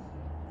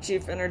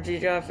chief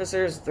energy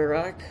officer is The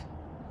Rock,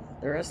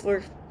 the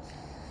wrestler.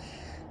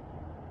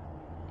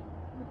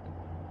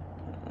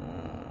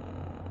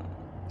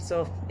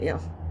 So, yeah.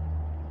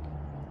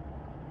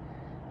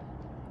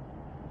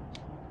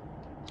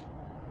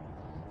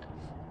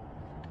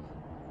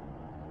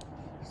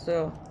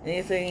 So,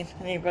 anything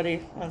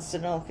anybody wants to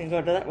know can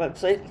go to that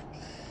website.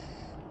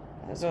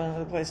 That's one of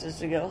the places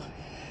to go.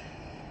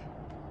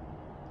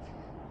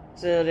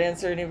 So, to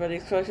answer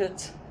anybody's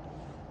questions?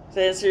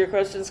 To answer your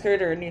questions,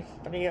 Kurt, or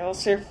anybody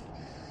else here?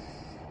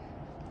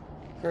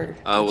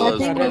 I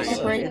was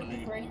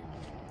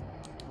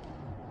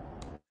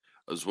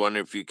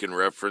wondering if you can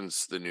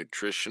reference the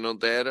nutritional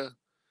data.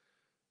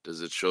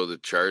 Does it show the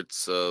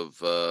charts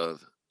of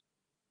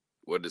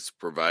what it's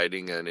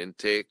providing on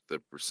intake, the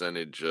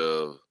percentage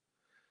of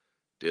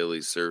daily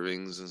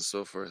servings and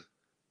so forth?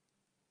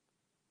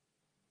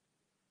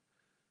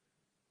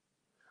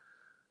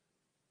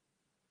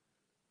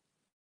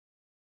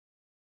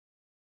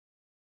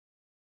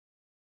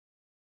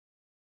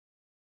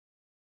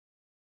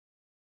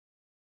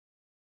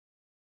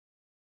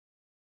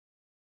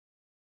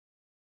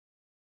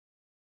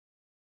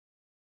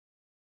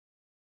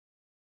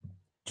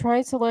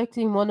 Try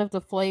selecting one of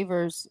the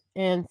flavors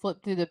and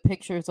flip through the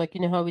pictures like you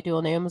know how we do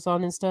on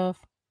Amazon and stuff.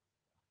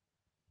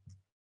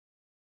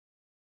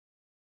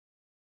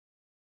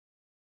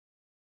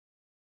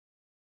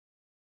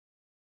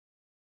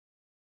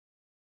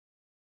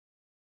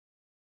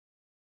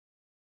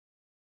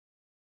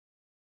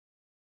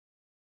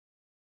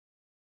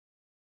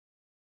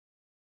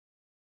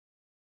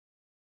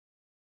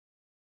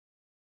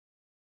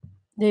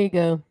 There you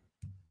go.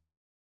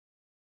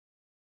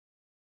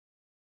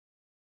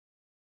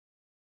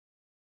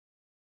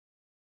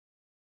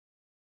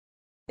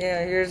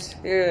 Yeah, here's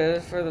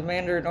for the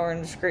mandarin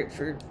orange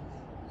grapefruit.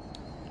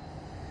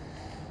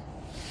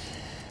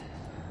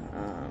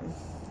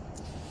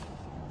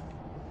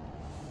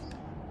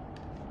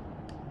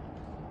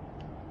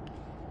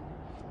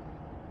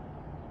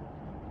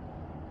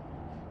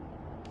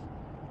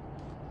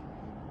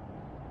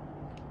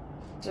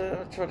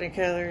 So 20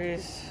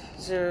 calories,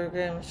 0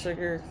 grams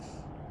sugar,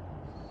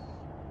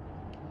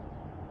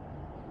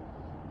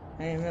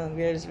 90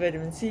 milligrams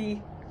vitamin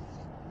C.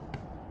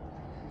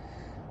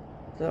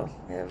 So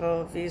we have all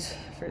of these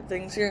for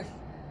things here.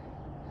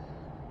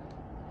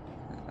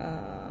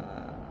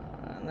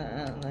 And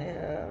then they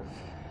have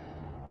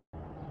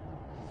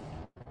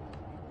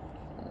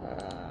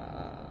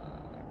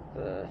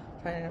the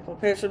pineapple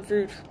passion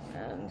fruit,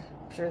 and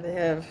I'm sure they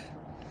have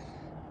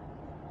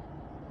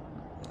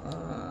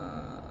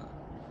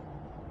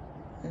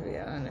maybe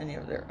on any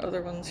of their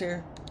other ones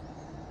here.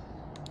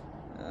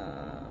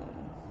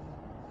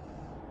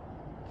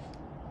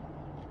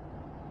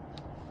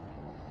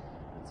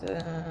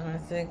 Then I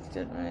think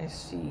that I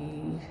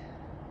see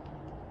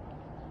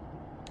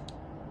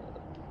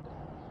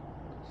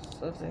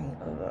something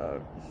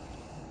about.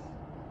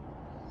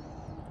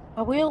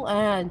 I will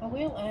add.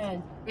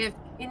 If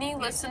any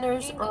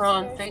listeners are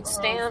on food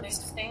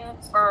stamps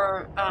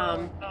or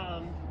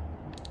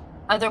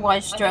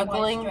otherwise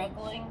struggling,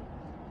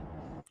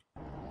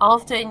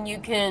 often you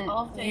can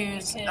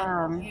use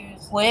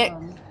WIC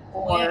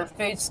or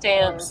food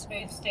stamps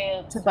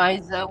to buy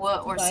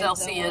ZOA or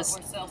Celsius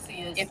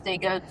if they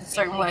go to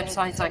certain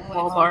websites like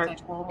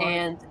Walmart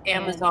and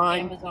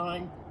Amazon.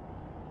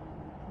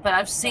 But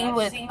I've seen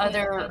with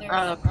other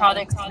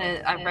products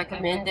that I've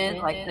recommended,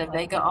 like the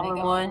Vega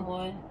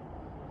All-in-One,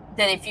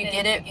 that if you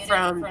get it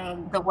from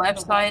the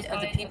website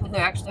of the people who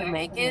actually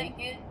make it,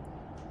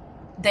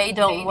 they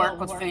don't work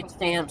with food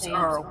stamps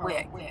or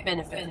WIC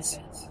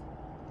benefits.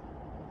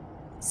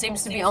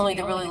 Seems to be only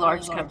the really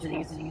large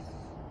companies.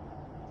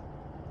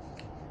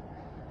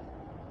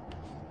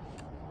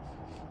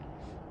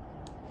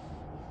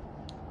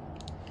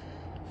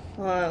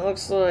 Well, it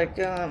looks like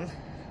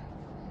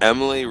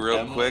Emily,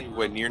 real quick,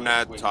 when you're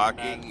not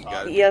talking, you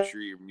gotta make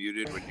sure you're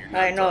muted when you're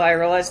not I know, talking. I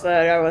realized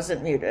that I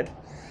wasn't muted.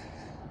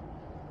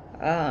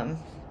 But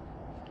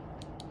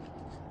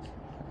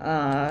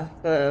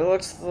it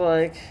looks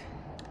like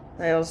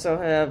they also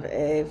have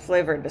a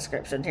flavor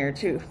description here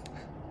too.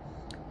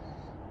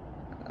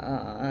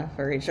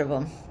 For each of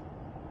them.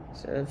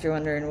 So if you're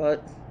wondering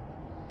what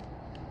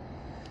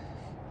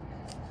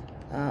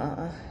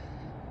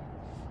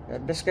a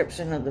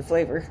description of the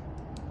flavor.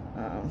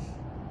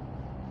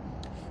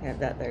 Have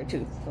that there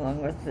too,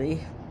 along with the.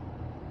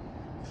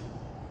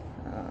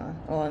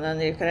 And then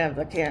you can have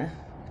the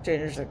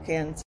change the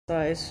can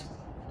size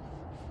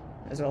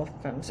as well,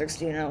 from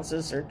 16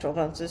 ounces or 12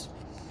 ounces.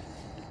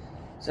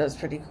 So that's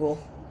pretty cool.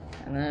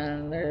 And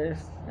then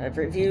I have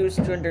reviews,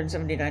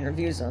 279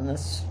 reviews on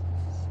this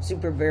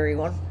Super Berry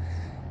one.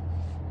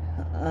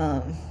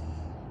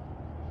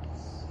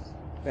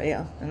 But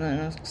yeah, and then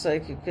it looks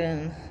like you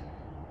can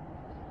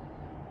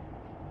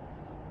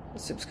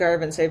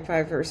subscribe and save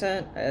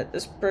 5% at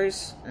this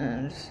price,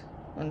 and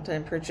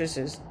one-time purchase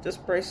is this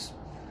price.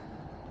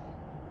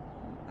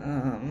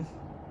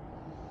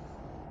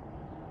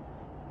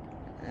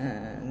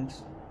 And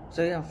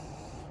so yeah,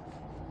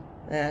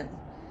 that.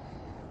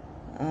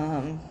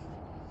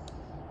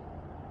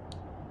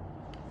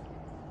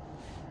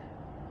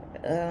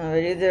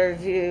 Would either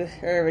of you,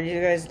 or would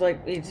you guys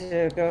like me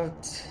to go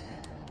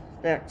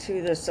back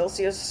to the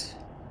Celsius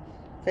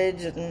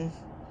page and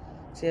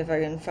see if I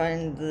can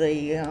find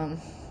the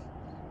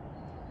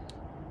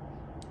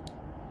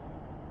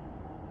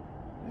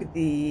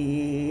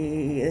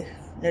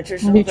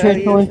nutritional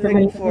value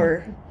thing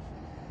for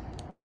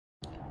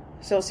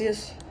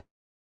Celsius?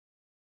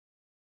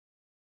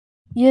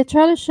 Yeah,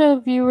 try to show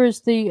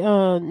viewers the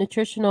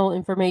nutritional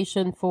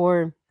information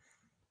for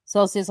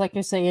Celsius, like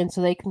you're saying,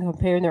 so they can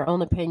compare in their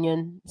own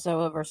opinion,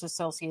 ZOA versus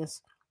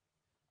Celsius.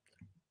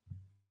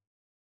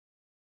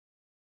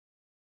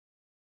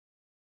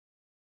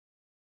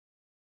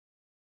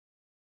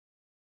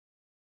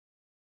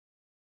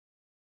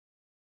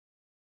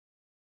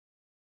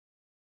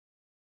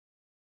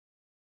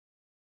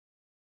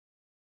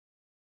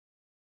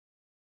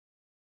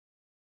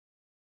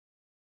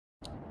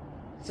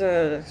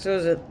 So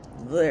is it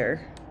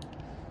there?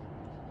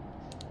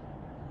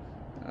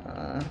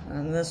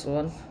 On this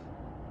one.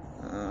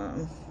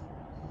 And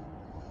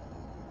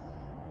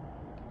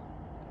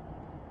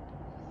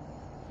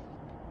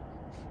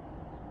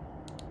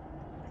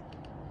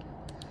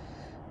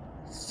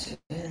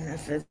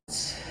if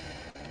it's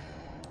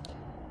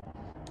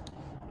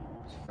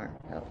smart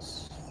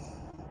house.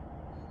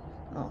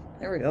 Oh,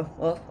 there we go.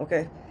 Well,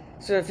 okay.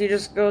 So if you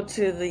just go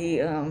to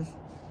the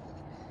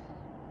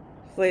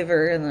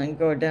flavor and then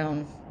go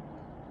down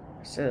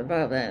to the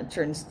bottom, and it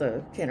turns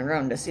the can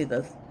around to see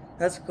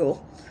that's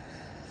cool.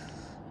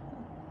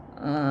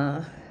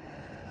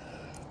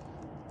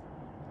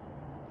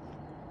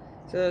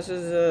 So this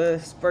is a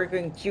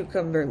sparkling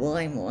cucumber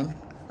lime one.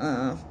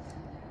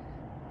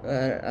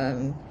 But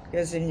I'm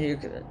guessing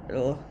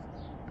it'll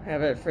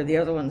have it for the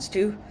other ones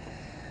too.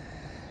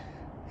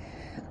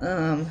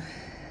 And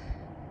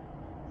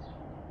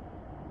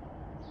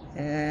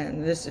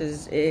this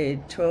is a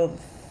 12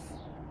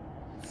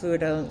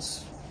 fluid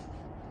ounce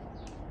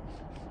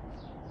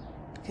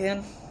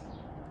can,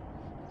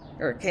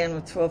 or a can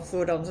with 12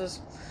 fluid ounces.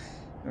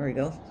 There we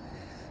go.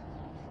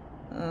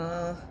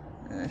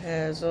 It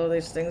has all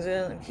these things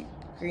in it: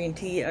 green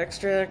tea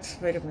extract,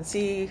 vitamin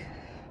C,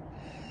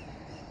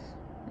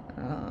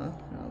 all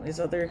these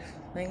other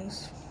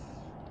things.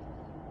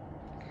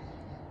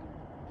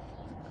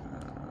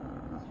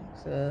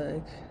 So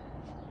like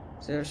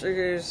 0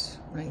 sugars,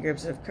 9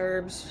 grams of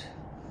carbs.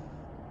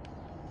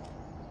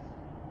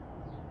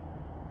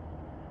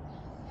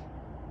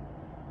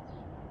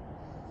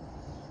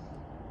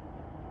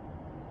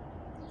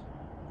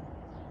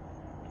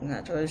 I'm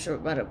not totally sure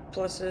what a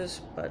plus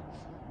is, but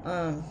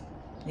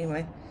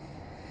anyway.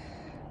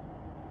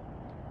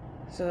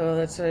 So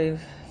that's how you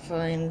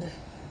find.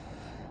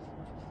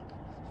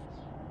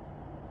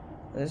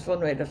 There's one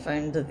way to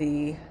find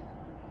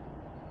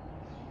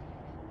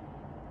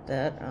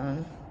that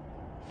on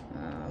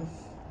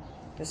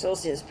the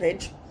Celsius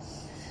page.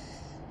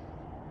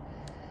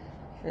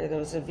 For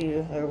those of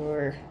you who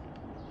were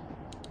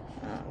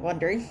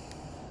wondering.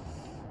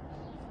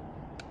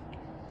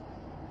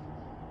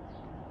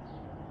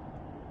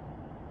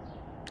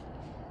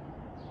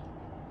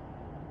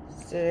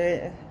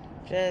 So,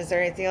 Jen, is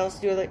there anything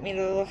else you would like me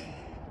to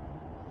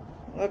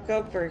look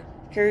up, or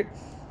Kurt?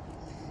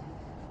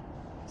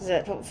 Is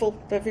that helpful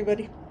to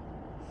everybody?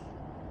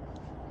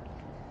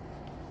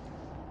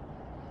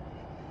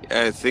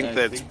 Yeah, I think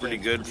that's pretty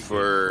good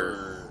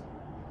for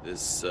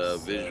this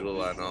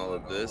visual on all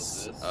of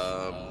this.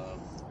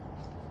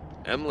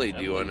 Emily,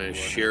 do you want to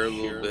share a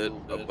little bit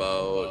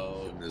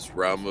about in this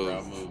realm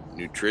of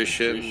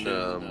nutrition?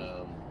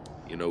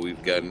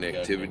 We've got an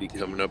activity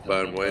coming up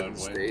on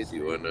Wednesday. Do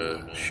you want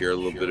to share a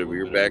little bit of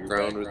your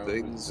background with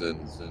things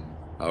and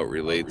how it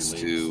relates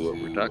to what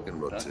we're talking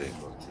about today?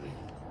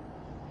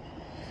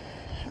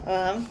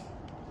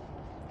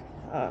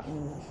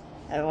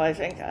 I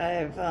think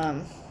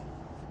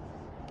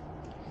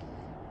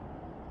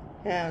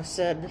I've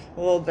said a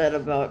little bit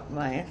about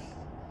my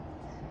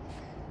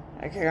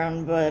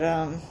background, but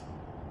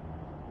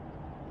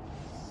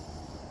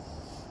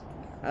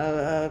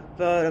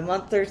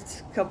about a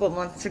couple of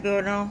months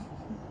ago now,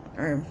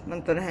 or a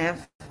month and a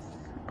half,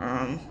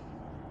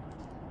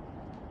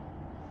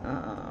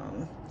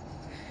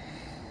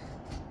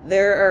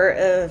 there are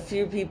a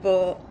few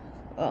people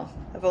well,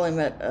 I've only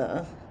met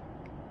a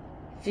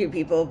few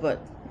people, but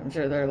I'm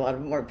sure there are a lot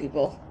of more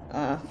people.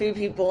 A few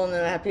people in the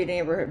Happy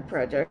Neighborhood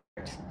Project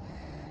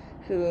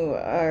who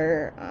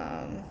are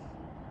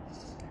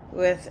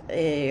with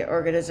a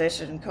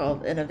organization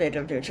called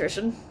Innovative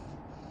Nutrition.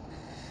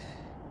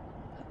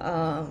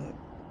 Jen,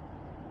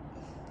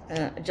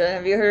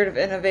 have you heard of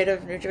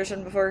Innovative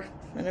Nutrition before?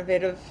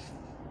 Innovative?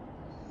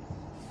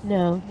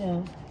 No.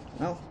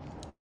 No.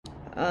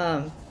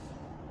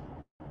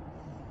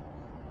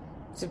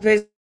 So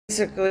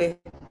basically,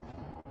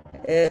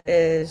 it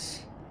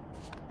is,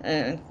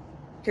 and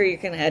here you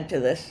can add to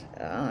this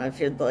if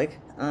you'd like.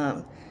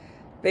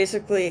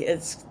 Basically,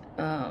 it's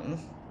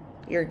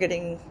you're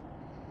getting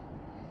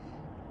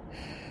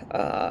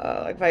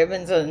like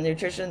vitamins and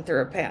nutrition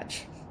through a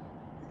patch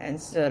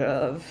instead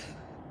of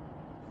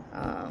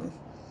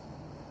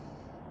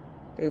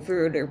through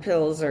food or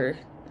pills or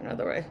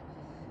another way.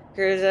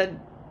 Is that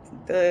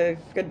the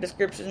good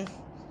description?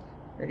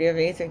 Or do you have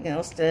anything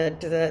else to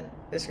add to that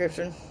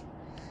description?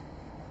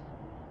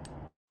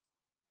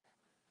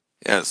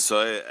 Yeah,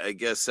 so I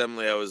guess,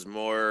 Emily, I was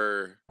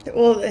more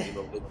Well,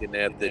 looking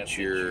at that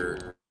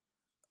you're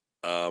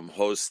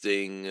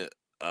hosting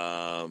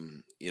a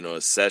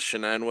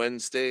session on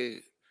Wednesday.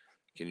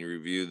 Can you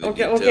review the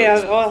details? okay.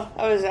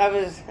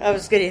 I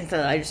was getting to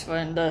that. I just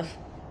wanted to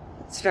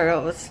start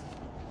out with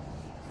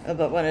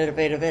about what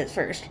Innovative is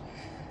first.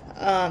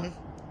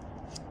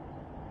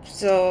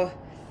 So,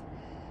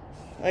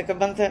 like a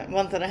month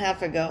and a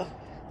half ago,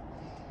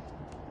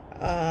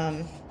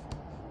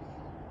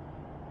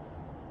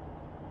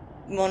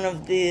 one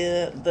of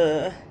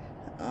the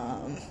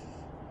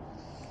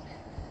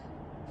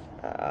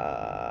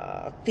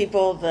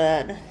people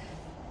that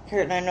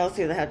Kurt and I know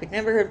through the Happy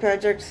Neighborhood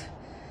Project,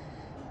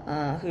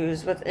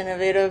 who's with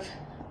Innovative,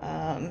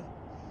 got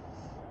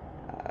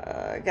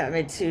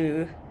me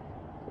to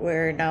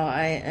where now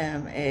I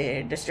am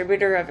a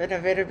distributor of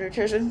Innovative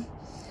Nutrition.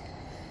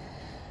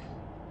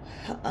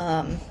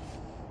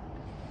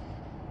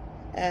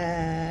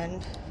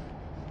 And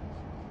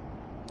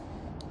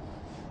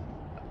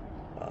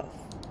oh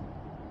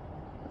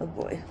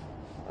boy,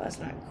 that's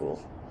not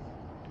cool.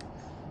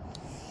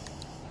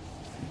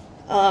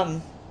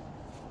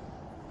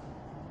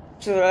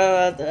 So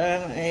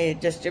I'm a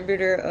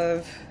distributor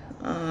of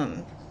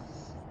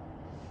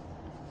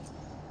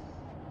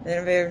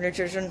Innovative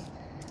Nutrition.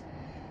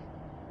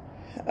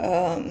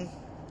 And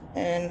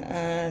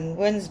on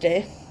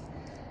Wednesday,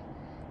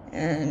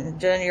 and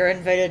Jen, you're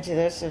invited to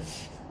this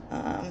if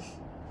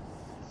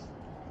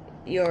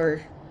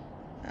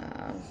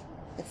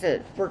if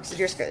it works in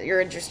your schedule,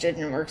 you're interested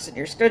and it works in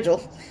your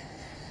schedule.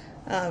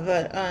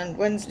 But on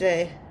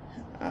Wednesday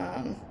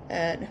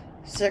at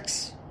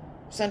 6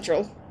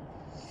 Central,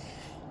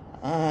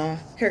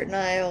 Kurt and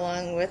I,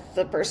 along with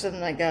the person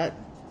that got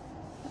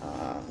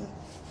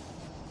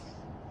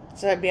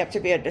signed me up to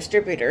be a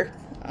distributor,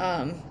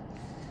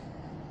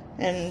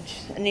 and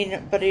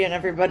anybody and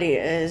everybody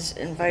is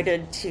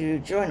invited to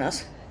join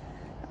us.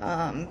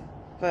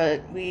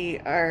 But we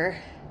are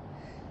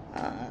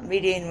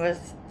meeting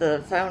with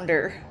the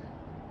founder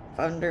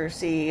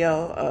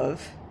CEO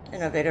of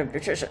Innovative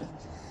Nutrition.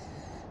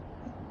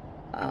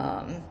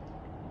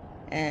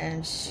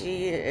 And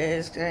she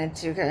is going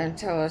to kind of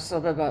tell us a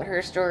little bit about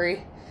her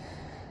story,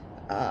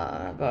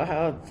 about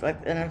how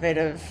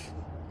Innovative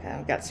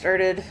kind of got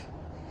started,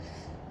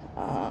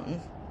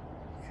 kind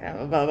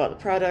of about the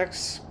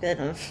products, kind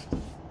of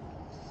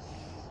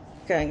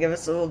give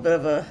us a little bit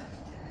of a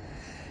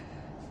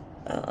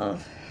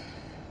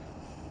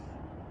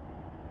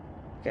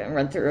kind of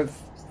run through of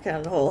kind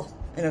of the whole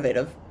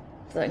Innovative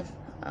thing.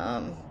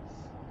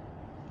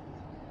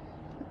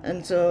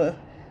 And so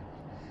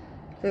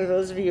for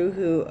those of you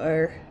who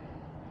are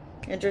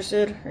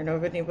interested or know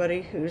of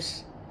anybody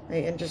who's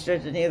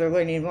interested in either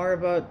learning more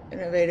about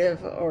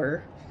Innovative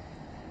or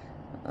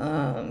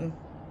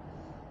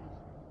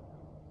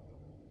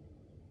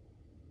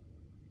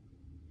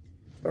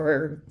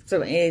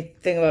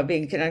anything about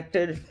being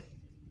connected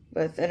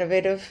with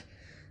Innovative,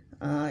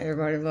 you're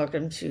more than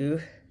welcome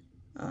to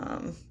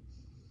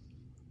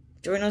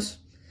join us.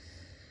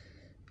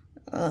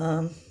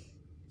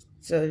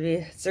 So it'll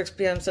be 6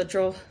 p.m.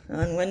 Central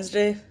on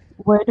Wednesday.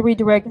 Where do we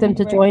direct them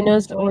to join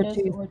us or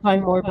to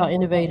find more about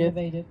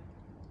Innovative?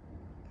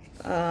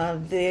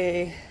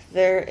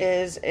 There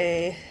is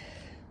a,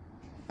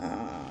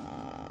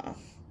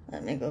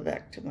 let me go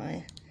back to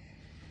my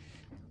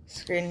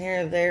screen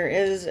here. There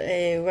is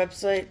a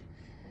website,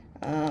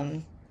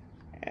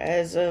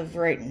 as of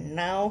right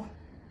now.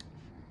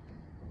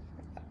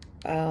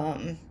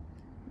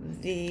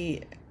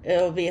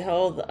 It'll be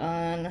held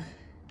on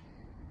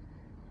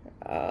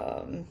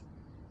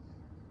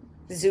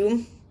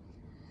Zoom.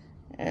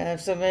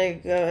 If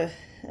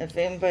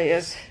anybody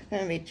is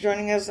going to be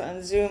joining us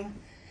on Zoom,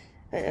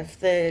 if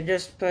they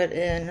just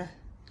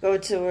go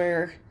to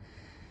where,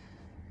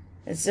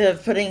 instead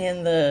of putting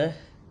in the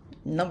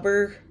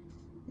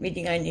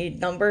meeting I need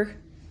number,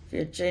 if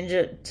you change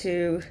it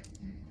to,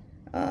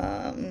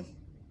 where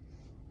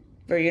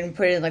you can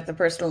put in the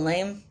personal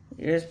name,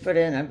 You just put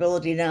in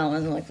Ability Now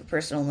and like the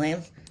personal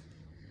name,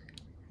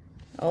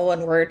 all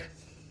one word,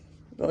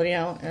 Ability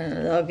Now, and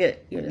it'll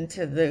get you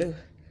into the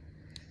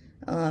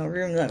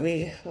room that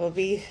we will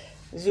be,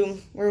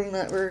 Zoom room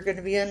that we're going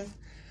to be in.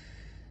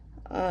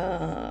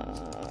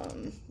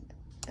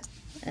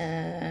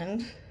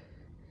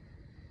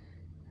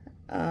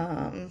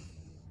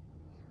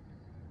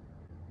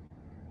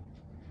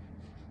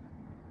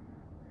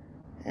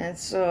 And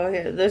so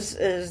yeah, this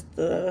is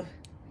the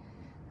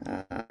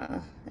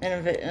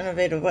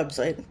innovative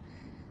website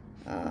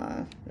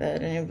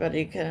that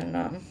anybody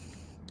can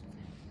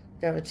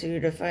go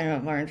to find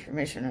out more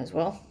information as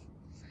well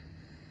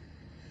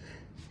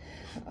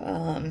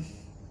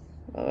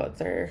about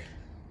their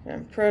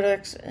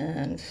products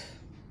and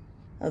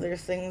other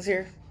things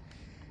here.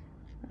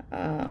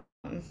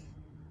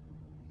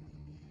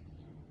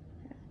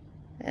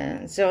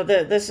 And so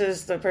this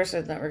is the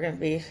person that we're going to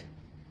be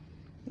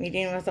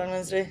meeting with on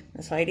Wednesday,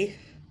 Miss Heidi,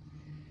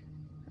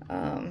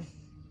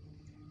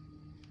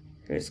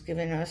 who's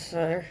giving us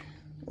a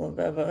little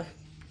bit of a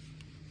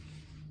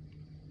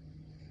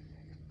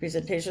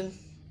presentation,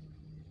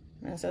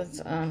 in a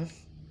sense, on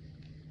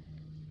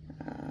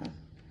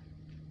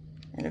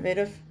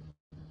innovative.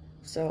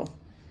 So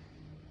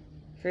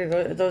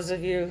for those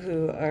of you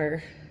who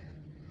are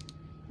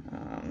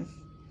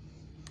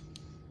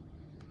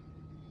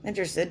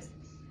interested,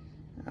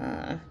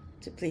 to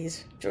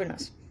please join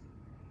us.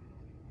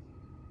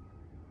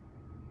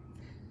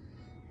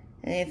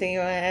 Anything you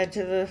want to add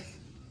to the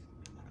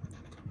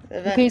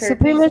event? Okay, so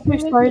pretty much we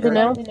started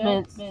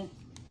announcements.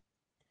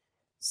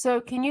 So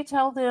can you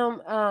tell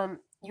them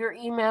your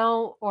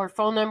email or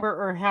phone number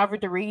or however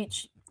to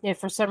reach if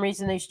for some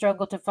reason they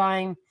struggle to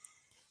find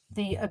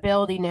the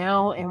Ability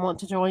Now and want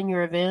to join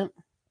your event?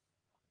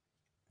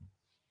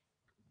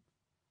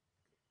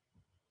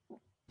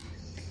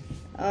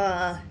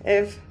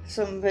 If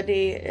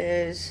somebody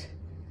is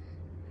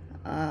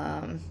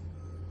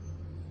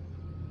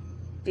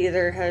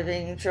either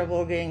having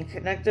trouble getting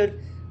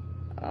connected,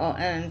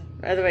 and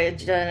by the way,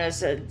 Jenna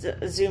said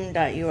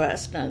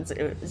zoom.us, not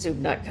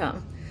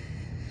zoom.com.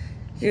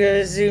 You go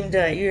to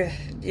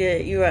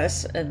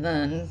zoom.us and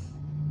then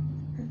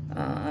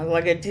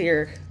log into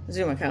your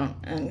Zoom account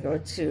and go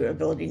to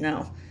Ability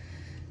Now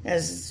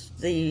as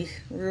the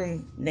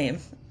room name.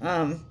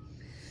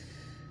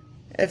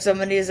 If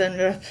somebody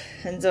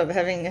ends up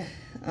having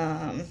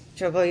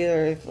trouble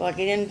either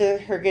logging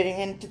into or getting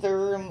into the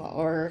room,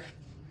 or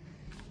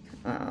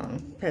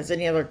has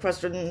any other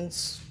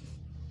questions,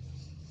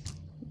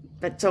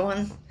 but so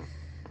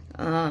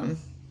on,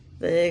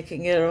 they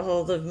can get a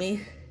hold of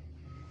me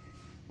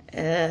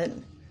at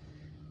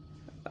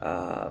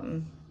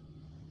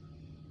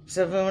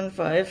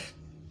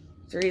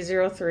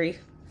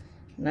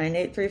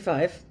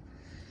 715-303-9835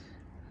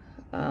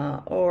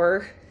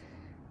 or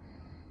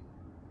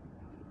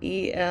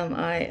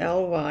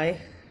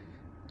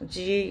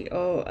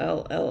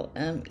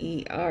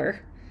EMILYGOLLMER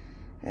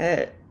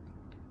at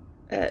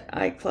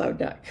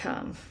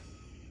iCloud.com.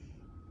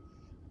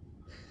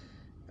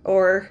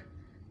 Or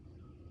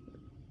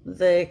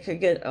they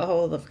could get a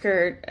hold of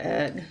Kurt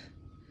at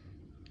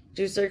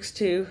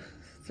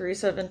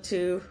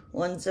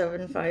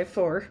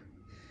 262-372-1754,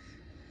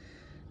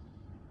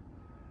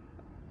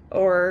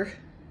 or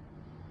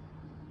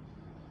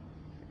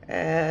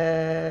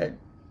at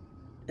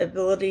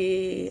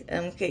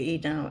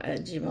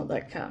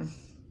abilitymkenow@gmail.com.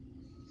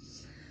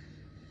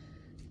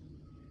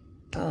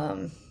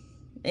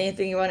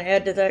 Anything you want to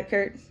add to that,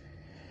 Kurt?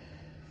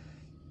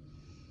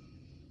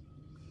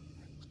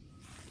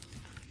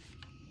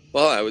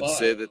 Well, I would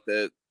say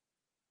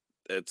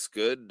that's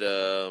good.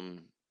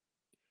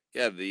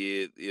 Yeah,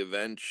 the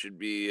event should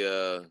be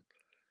a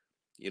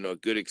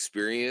good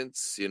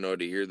experience. To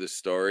hear the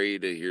story,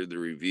 to hear the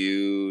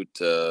review,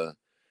 to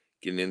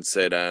get an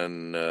insight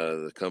on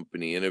the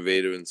company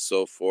Innovative and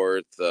so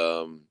forth.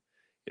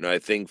 I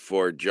think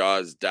for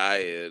Jaws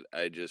Diet,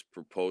 I just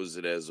propose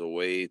it as a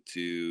way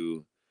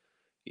to,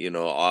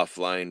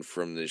 offline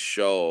from the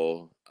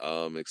show,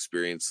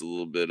 experience a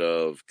little bit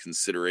of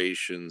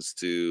considerations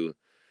to,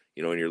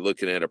 when you're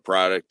looking at a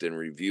product and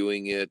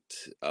reviewing it,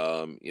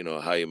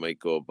 how you might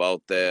go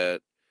about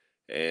that,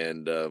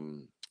 and,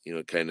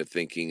 kind of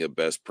thinking of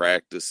best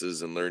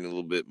practices and learning a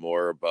little bit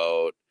more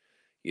about,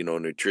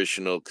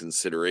 nutritional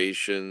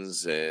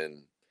considerations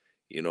and,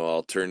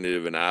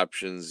 alternative and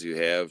options you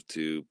have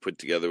to put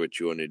together what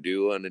you want to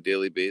do on a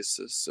daily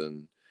basis.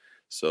 And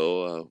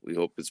so we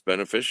hope it's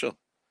beneficial.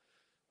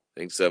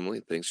 Thanks,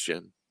 Emily. Thanks,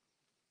 Jen.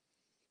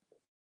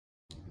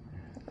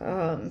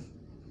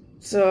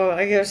 So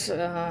I guess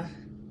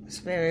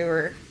maybe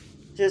we're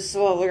just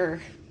while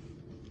we're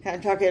kind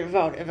of talking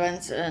about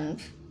events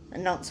and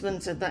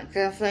announcements and that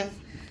kind of thing.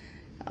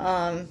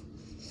 I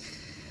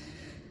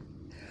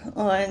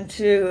want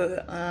to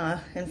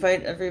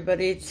invite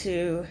everybody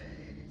to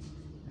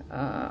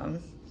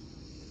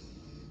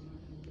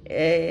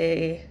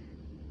a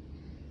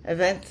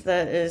event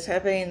that is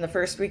happening the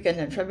first weekend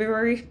in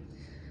February,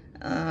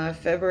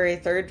 February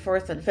 3rd,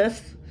 4th, and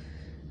 5th.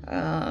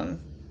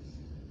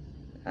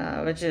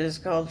 which is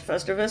called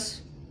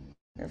Festivus.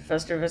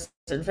 Festivus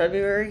in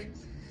February.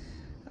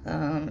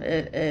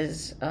 It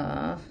is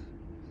a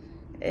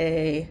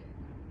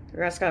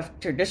Raskoff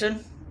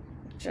tradition,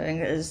 which I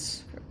think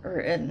is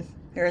here in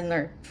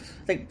their. I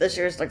think this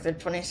year is like the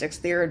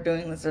 26th year of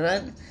doing this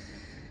event.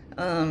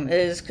 It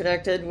is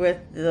connected with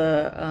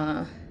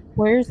the.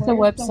 Where's the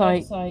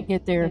website to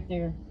get there?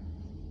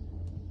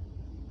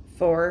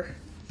 For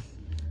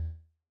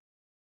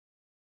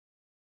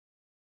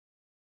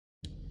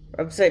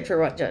website for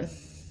what, Jen?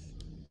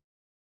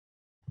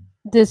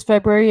 This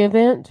February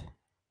event?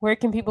 Where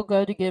can people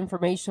go to get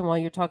information while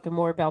you're talking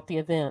more about the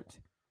event?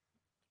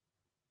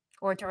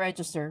 Or to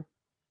register?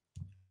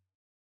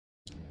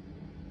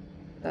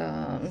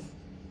 Kurt,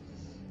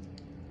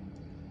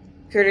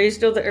 are you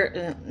still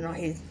there? No,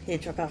 he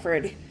took off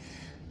already.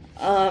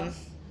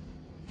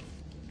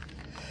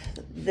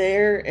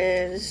 There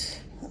is.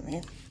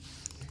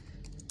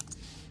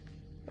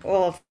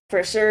 Well,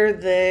 for sure,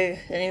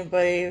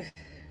 anybody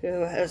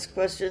who has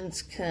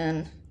questions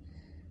can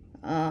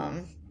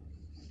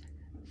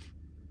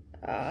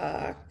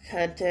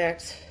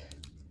contact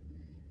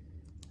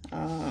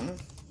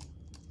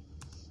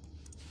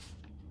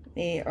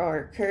me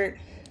or Kurt.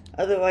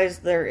 Otherwise,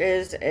 there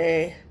is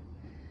a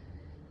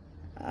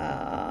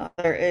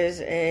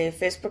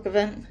Facebook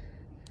event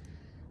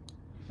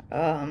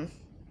on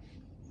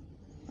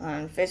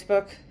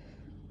Facebook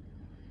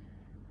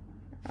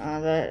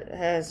that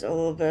has a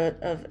little bit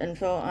of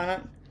info on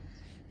it.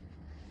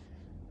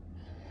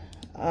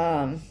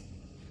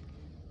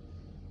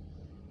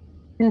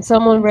 Can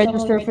someone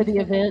register for the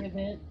event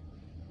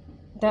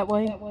that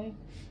way?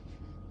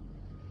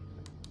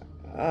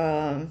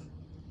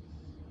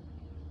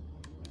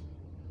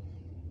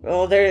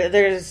 Well,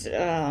 there's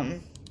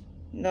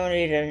no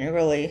need in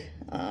really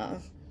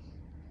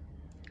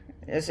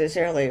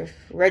necessarily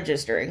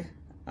registering,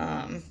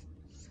 but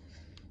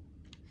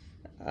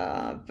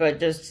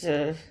just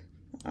to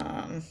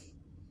find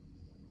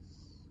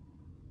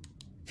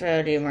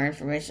out more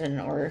information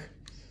or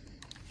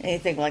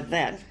anything like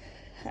that.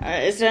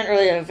 It's not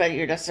really an event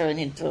you necessarily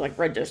need to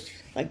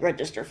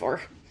register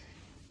for.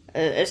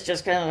 It's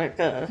just kind of like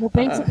a. Well,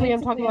 basically,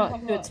 I'm talking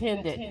about to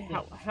attend it.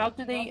 How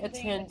do they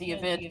attend the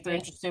event if they're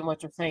interested in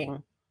what you're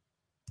saying?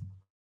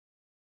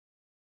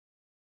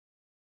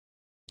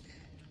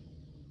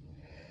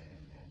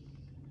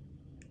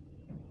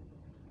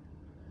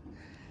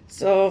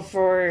 So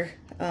for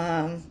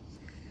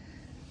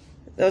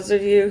those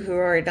of you who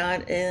are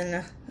not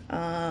in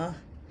the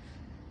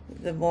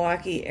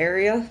Milwaukee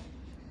area,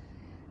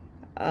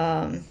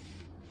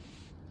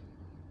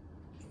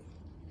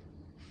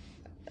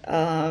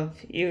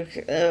 you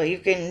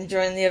can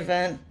join the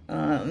event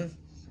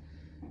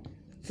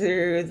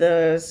through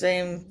the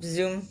same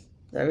Zoom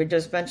that we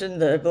just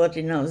mentioned, the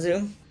Ability Now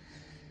Zoom,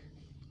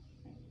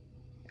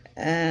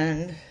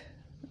 and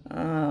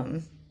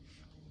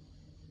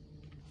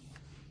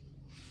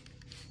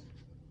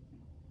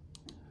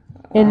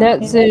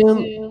that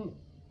Zoom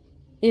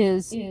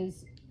is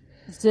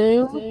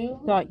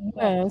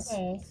zoom.us.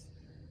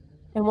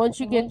 And once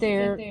you get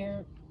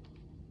there,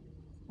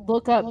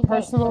 look up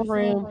personal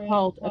room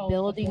called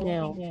Ability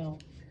Now.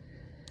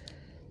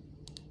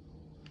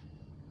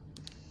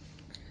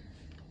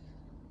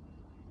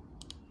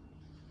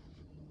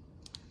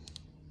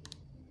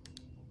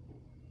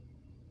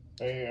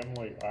 Hey,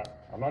 Emily,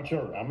 I'm not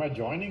sure. Am I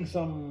joining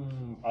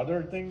some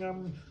other thing? I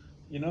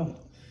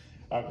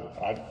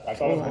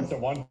thought I went to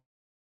one.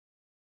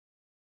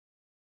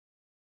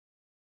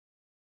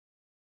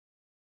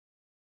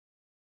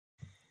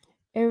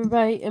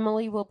 Everybody,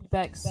 Emily will be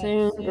back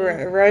soon.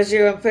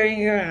 Rosie, I'm putting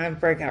you in a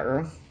breakout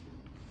room.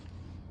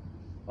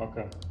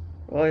 Okay.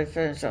 While we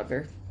finish up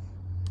here.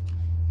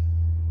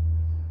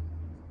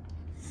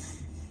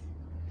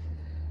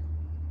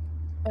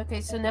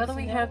 Okay, so now that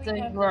we have the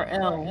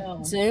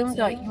URL,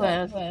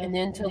 zoom.us, and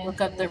then to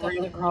look up the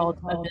room called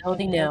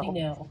Ability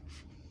Now.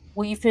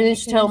 Will you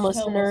finish telling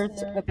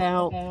listeners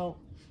about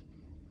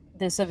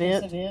this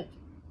event?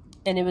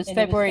 And it was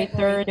February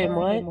 3rd and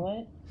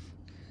what?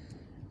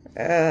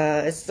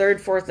 It's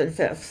 3rd, 4th, and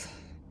 5th.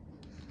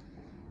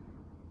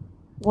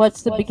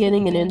 What's the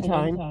beginning and end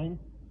time?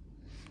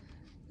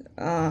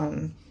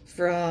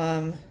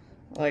 From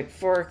like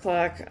 4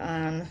 o'clock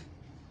on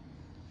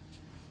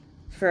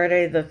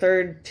Friday the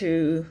 3rd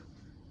to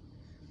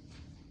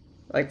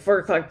like 4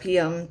 o'clock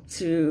p.m.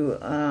 to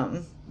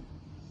on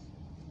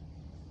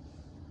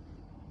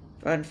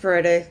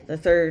Friday the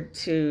 3rd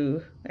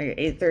to like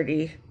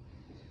 8:30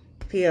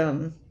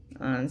 p.m.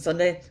 on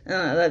Sunday.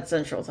 That's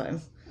Central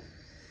Time.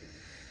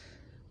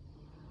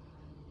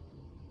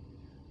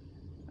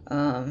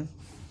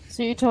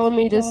 So you're telling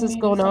me this is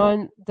going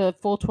on the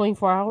full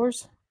 24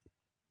 hours?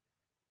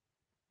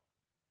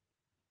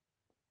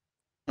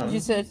 You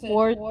said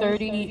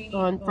 4:30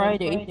 on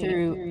Friday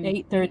through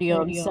 8:30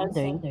 on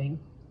Sunday.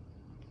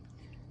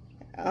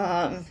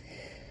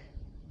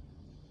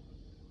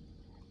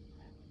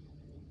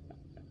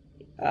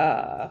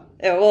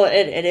 Well,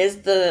 it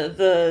is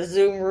the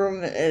Zoom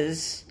room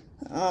is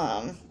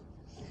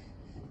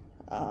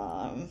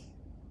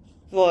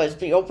will always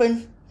be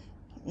open.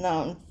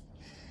 Now,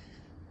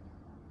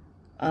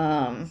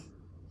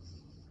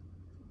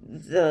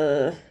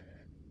 the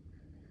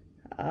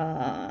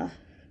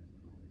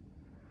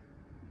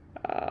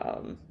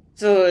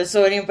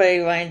so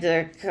anybody wanting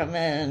to come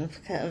in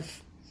kind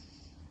of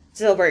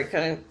celebrate,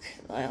 kind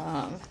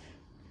of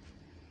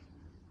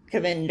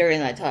come in during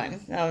that time.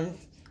 Now,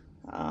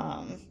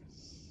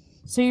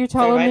 so you're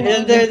telling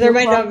me there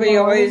might not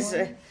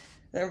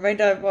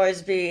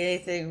always be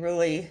anything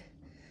really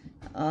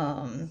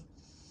what's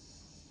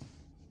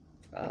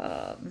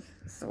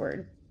the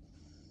word?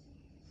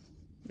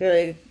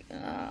 Really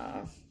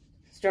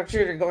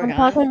structured or going on. I'm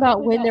talking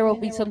about when there will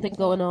be something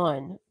going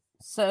on.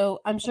 So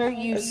I'm sure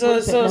you.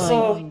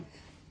 So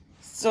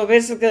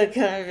basically,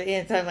 kind of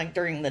anytime like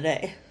during the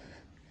day.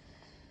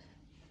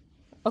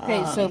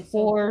 Okay, so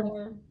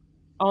 4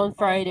 on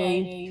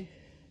Friday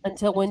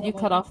until when do you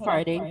cut off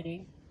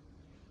Friday?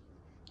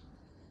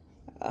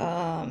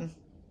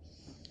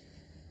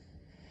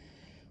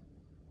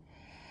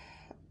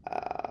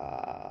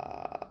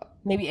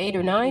 Maybe 8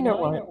 or 9 or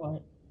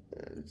what?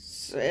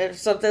 If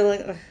something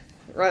like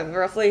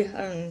roughly,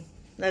 as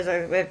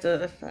we have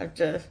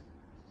to.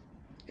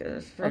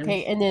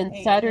 Okay, and then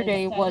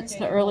Saturday, what's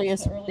the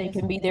earliest they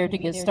can be there to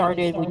get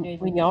started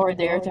when y'all are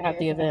there to have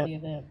the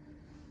event?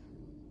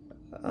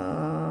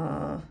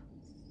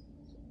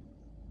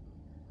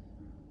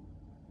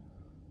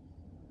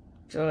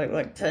 So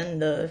like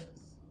 10 to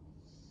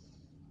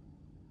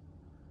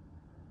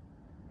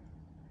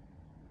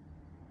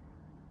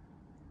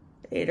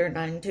 8 or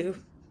 9 too.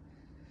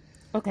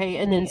 Okay,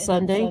 and then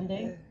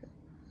Sunday?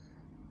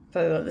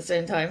 Probably about the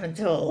same time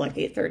until like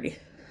 8:30.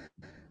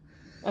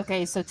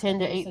 Okay, so 10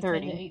 to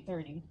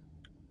 8:30.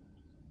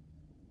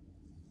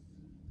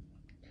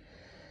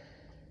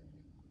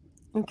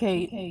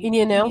 Okay,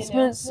 any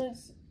announcements?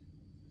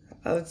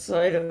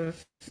 Outside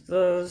of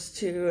those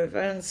two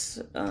events,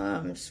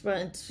 just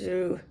wanted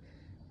to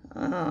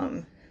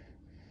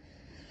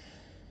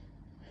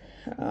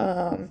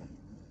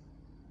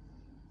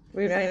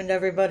remind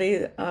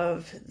everybody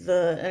of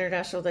the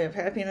International Day of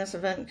Happiness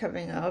event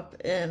coming up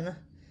in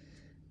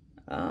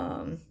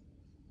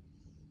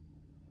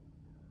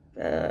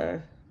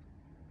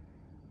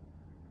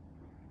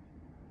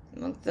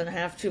month and a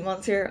half, 2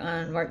 months here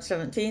on March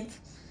 17th,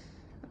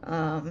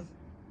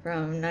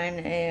 from 9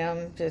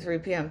 a.m. to 3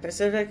 p.m.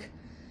 Pacific.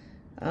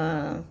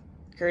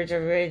 Encourage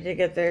everybody to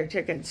get their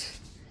tickets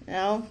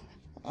now.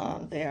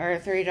 They are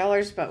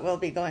 $30, but will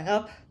be going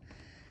up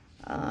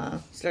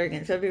starting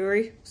in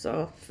February.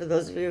 So for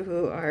those of you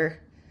who are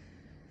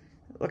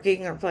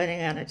looking or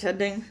planning on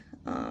attending,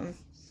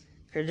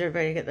 encourage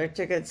everybody to get their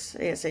tickets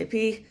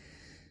ASAP.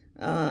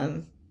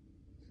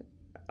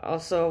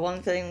 Also,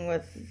 one thing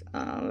with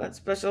that's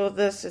special with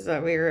this is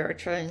that we are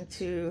trying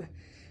to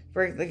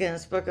break the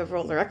Guinness Book of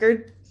World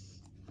Record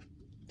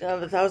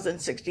of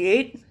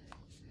 1,068,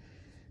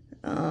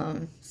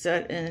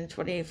 set in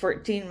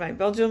 2014 by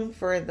Belgium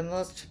for the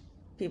most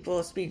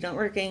people speed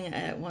networking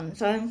at one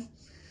time.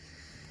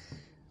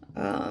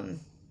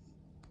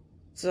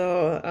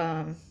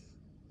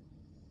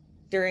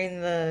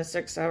 During the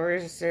 6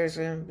 hours, there's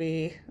going to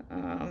be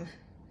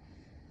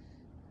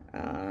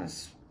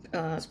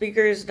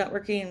speakers,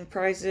 networking,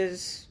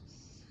 prizes,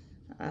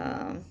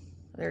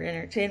 their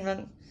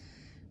entertainment.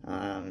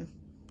 So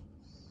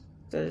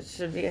it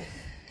should be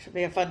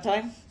a fun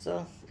time.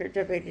 So encourage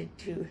everybody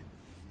to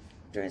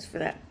join us for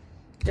that.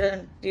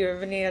 Jen, do you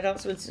have any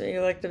announcements that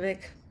you'd like to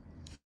make?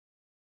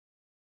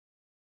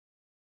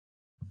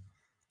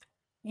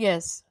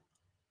 Yes.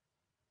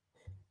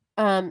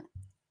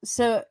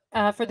 So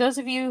for those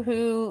of you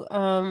who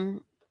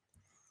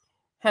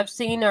have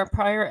seen our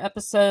prior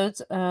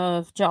episodes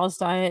of Jaws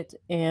Diet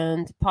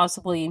and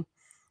possibly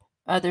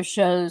other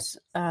shows,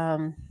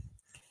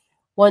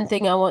 one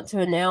thing I want to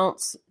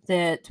announce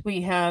that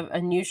we have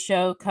a new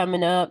show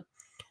coming up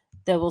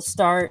that will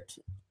start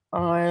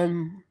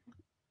on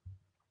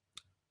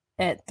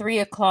at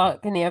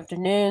 3:00 in the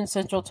afternoon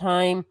Central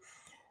Time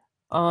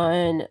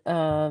on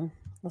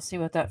let's see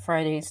what that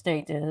Friday's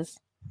date is.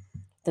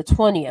 The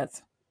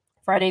 20th.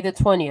 Friday the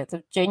 20th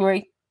of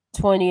January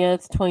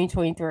 20th,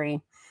 2023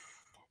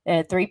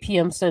 at 3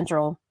 p.m.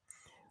 Central.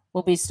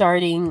 We'll be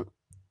starting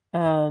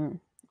a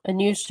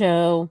new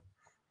show.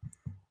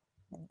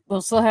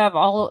 We'll still have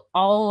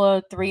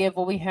all 3 of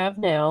what we have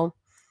now,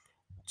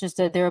 just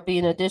that there will be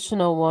an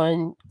additional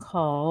one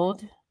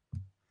called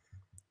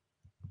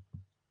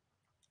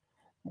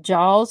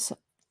Jaws,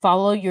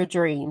 Follow Your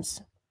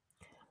Dreams.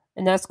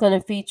 And that's going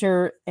to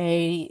feature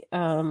a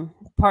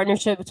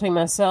partnership between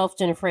myself,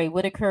 Jennifer A.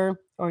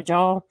 Whitaker, or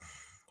Jaw,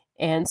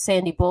 and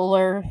Sandy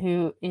Buller,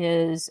 who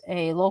is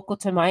a local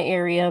to my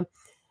area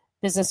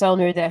business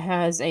owner that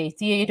has a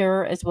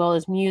theater as well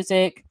as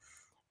music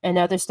and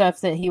other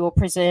stuff that he will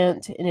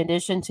present. In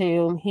addition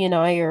to, he and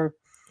I are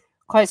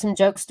quite some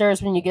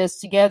jokesters when you get us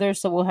together,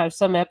 so we'll have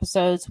some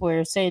episodes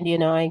where Sandy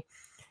and I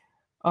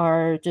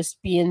are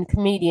just being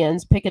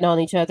comedians, picking on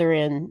each other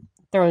and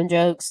throwing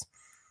jokes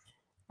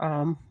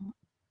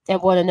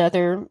at one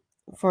another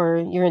for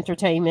your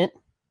entertainment.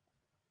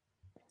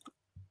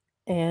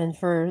 and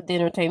for the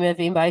entertainment of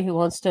anybody who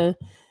wants to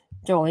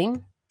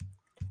join.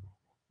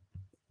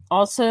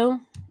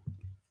 Also,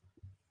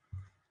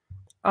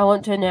 I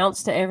want to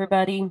announce to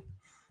everybody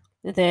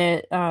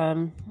that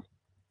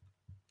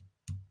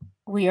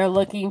we are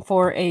looking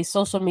for a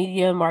social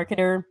media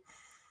marketer.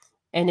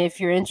 And if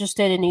you're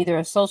interested in either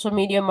a social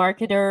media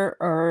marketer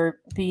or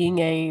being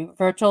a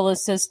virtual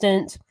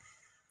assistant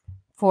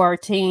for our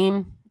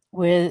team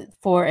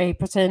for a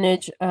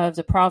percentage of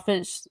the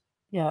profits,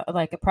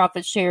 like a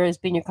profit share as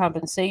being your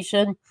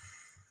compensation,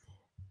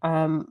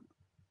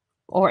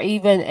 or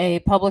even a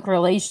public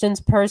relations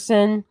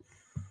person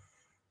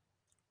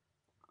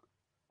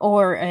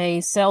or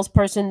a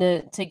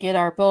salesperson to get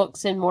our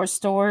books in more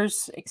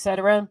stores,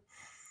 etc.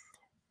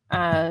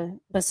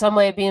 But some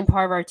way of being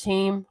part of our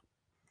team.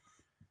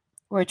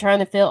 We're trying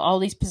to fill all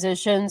these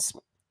positions,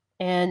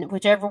 and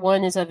whichever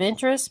one is of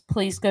interest,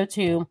 please go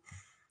to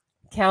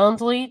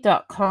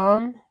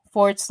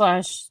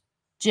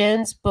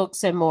calendly.com/Jen's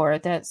Books and More.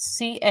 That's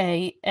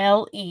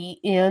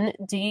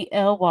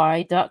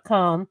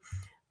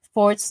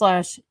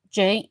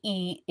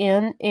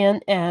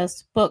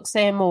CALENDLY.com/JENNS Books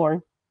and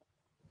More.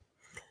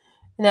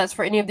 And that's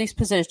for any of these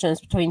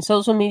positions between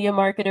social media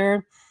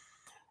marketer,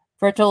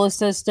 virtual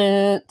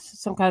assistant,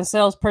 some kind of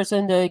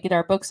salesperson to get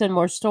our books in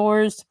more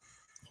stores,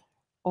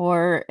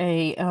 or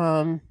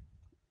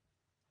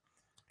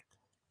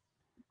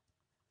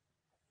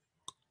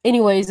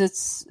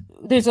anyways,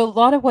 there's a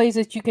lot of ways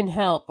that you can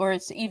help, or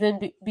it's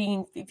even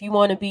being, if you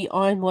want to be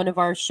on one of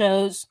our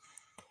shows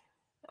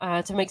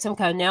to make some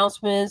kind of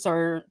announcements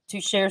or to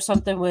share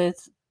something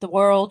with the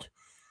world,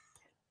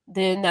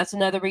 then that's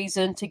another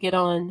reason to get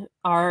on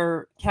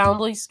our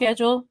Calendly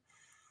schedule.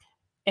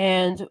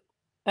 And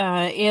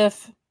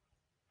if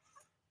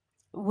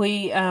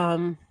we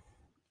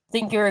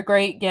think you're a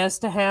great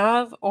guest to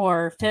have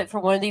or fit for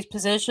one of these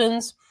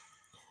positions,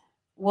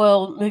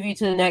 we'll move you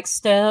to the next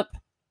step.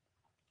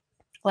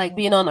 Like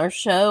being on our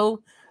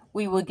show,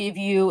 we will give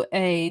you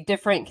a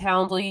different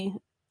Calendly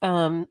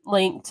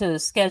link to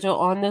schedule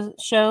on the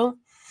show.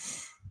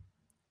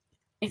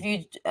 If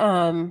you,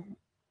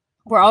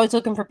 we're always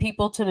looking for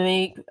people to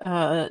make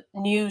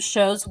new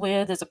shows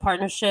with as a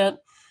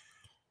partnership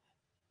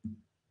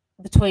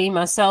between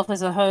myself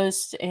as a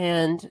host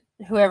and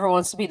whoever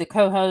wants to be the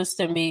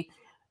co-host and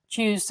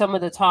choose some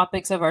of the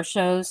topics of our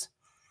shows.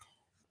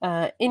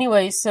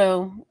 Anyway,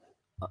 so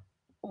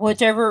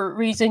whichever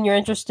reason you're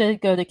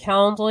interested, go to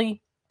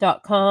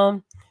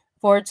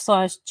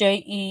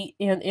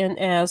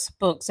calendly.com/JENNS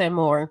Books and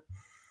More.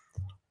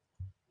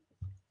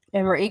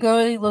 And we're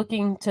eagerly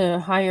looking to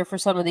hire for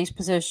some of these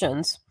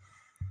positions.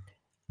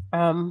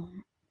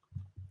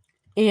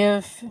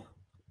 If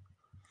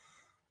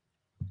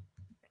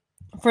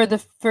for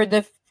the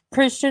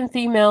Christian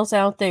females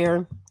out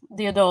there,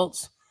 the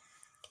adults,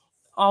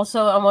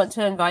 also I want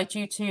to invite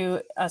you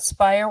to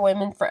Aspire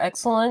Women for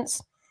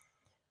Excellence.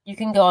 You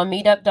can go on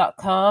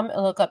meetup.com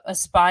and look up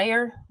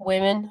Aspire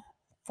Women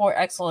for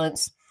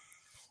Excellence.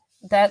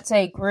 That's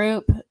a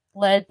group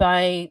led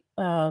by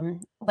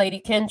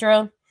Lady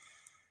Kendra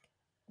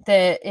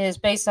that is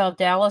based out of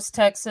Dallas,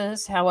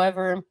 Texas.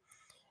 However,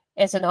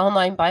 it's an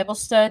online Bible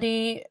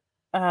study,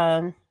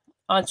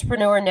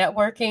 entrepreneur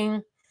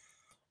networking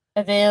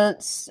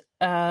events,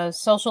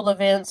 social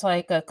events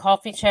like a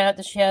coffee chat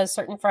that she has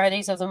certain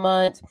Fridays of the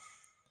month,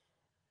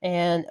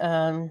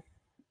 and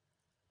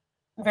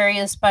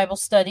various Bible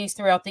studies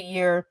throughout the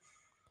year.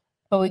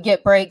 But we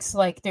get breaks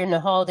like during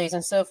the holidays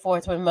and so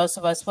forth when most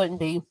of us wouldn't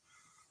be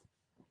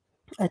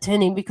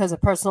attending because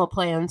of personal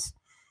plans.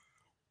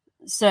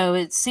 So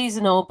it's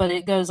seasonal, but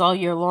it goes all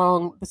year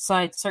long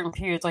besides certain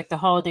periods like the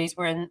holidays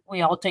when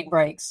we all take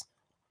breaks.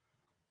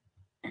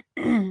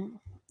 I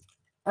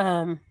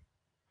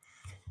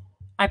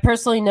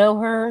personally know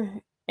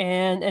her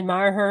and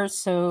admire her,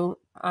 so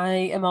I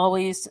am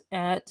always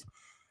at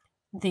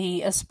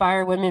the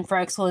Aspire Women for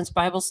Excellence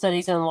Bible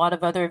studies and a lot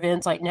of other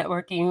events like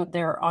networking,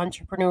 their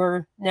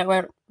entrepreneur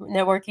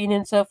networking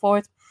and so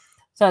forth.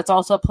 So it's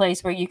also a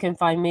place where you can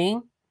find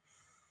me,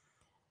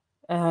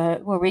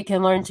 where we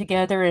can learn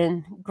together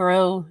and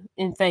grow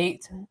in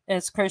faith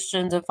as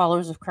Christians and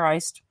followers of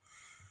Christ.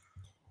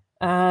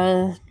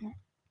 Also,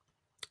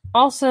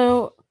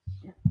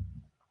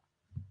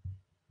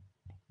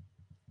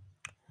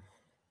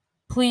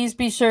 please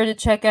be sure to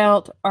check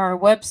out our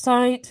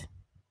website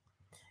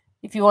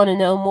if you want to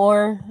know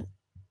more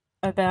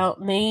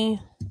about me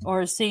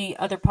or see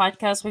other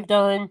podcasts we've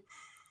done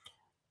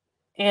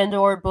and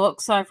or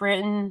books I've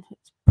written,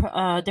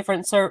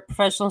 different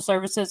professional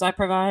services I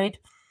provide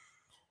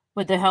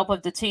with the help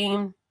of the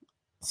team,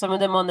 some of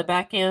them on the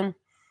back end.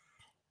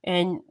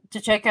 And to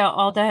check out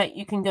all that,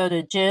 you can go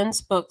to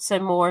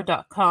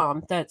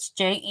jensbooksandmore.com. That's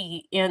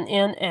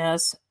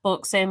JENNS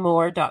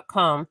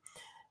booksandmore.com.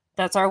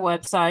 That's our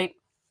website.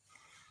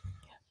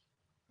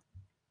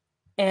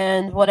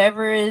 And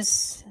whatever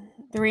is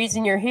the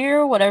reason you're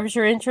here, whatever's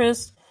your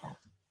interest,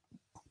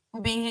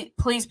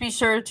 please be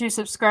sure to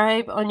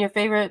subscribe on your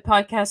favorite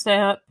podcast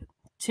app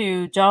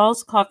to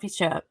Jaws Coffee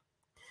Chat.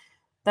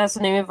 That's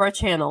the name of our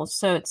channel.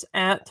 So it's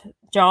at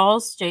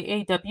Jaws,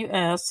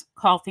 Jaws,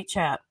 Coffee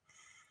Chat.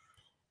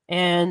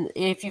 And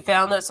if you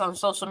found us on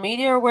social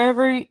media or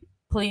wherever,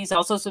 please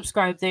also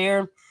subscribe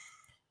there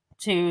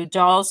to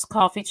Jaws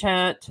Coffee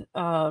Chat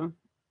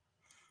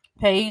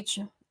page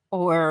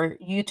or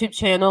YouTube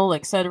channel,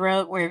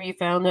 etc., wherever you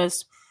found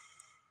us.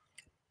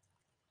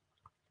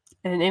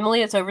 And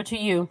Emily, it's over to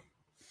you.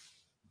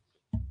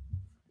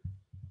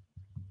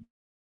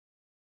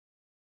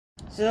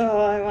 So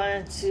I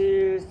wanted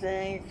to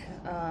thank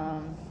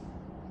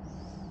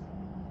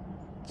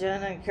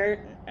Jen and Kurt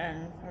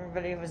and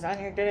everybody who was on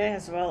here today,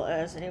 as well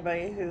as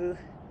anybody who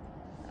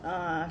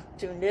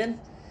tuned in.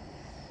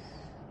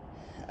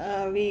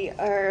 We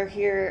are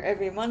here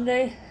every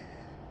Monday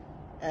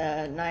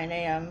at 9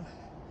 a.m.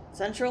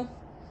 Central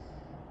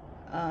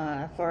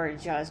for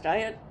Jaws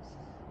Diet.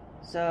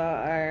 So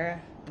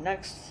our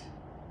next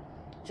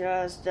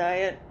Jaws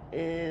Diet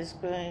is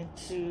going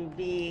to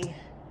be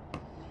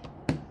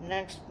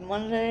next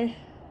Monday,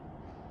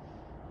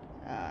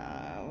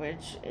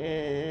 which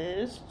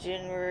is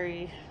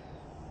January,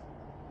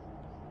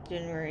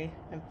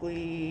 I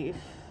believe,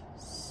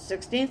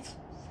 16th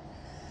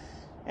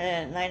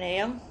at 9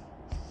 a.m.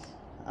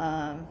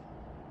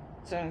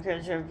 So I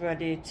encourage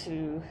everybody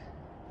to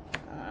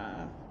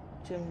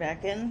tune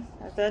back in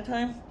at that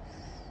time.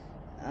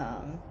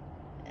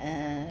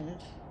 And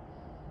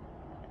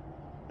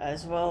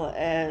as well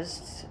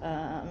as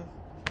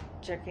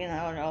checking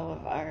out all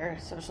of our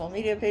social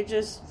media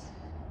pages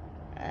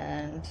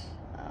and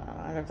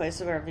other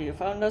places wherever you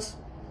found us,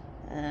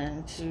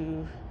 and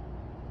to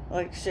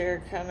like,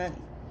 share, comment,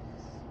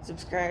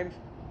 subscribe,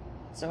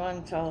 so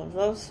on to all of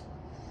those.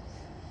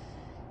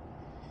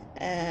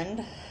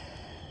 And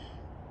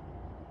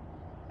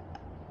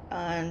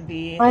on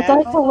behalf, I'd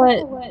like to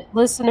let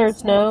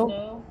listeners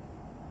know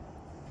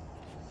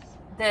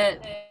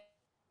that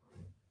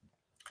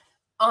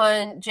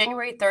on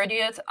January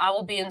 30th, I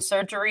will be in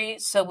surgery,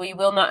 so we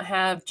will not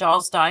have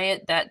Jaws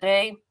Diet that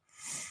day.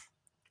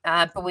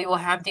 But we will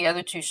have the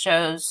other two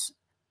shows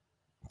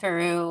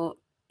through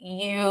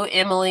you,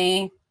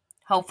 Emily,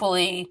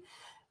 hopefully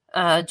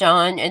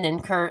John, and then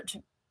Kurt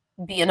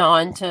being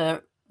on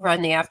to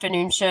run the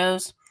afternoon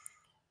shows.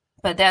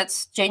 But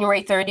that's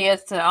January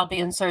 30th. I'll be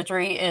in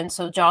surgery, and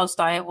so Jaws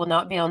Diet will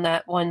not be on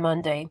that one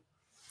Monday.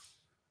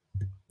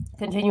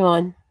 Continue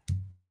on.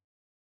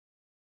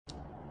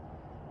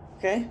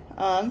 Okay,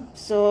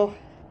 so,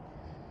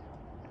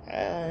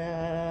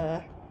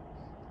 I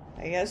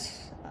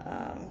guess,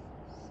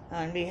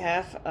 on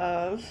behalf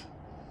of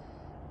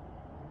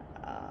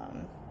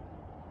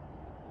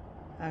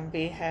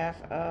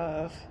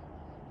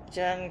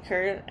Jen,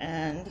 Kurt,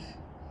 and,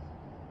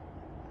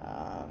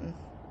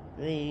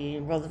 the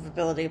World of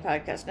Ability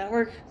Podcast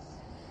Network,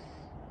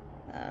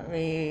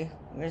 we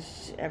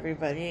wish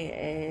everybody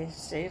a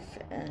safe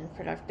and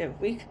productive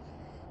week,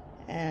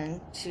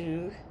 and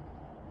to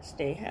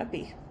stay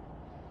happy.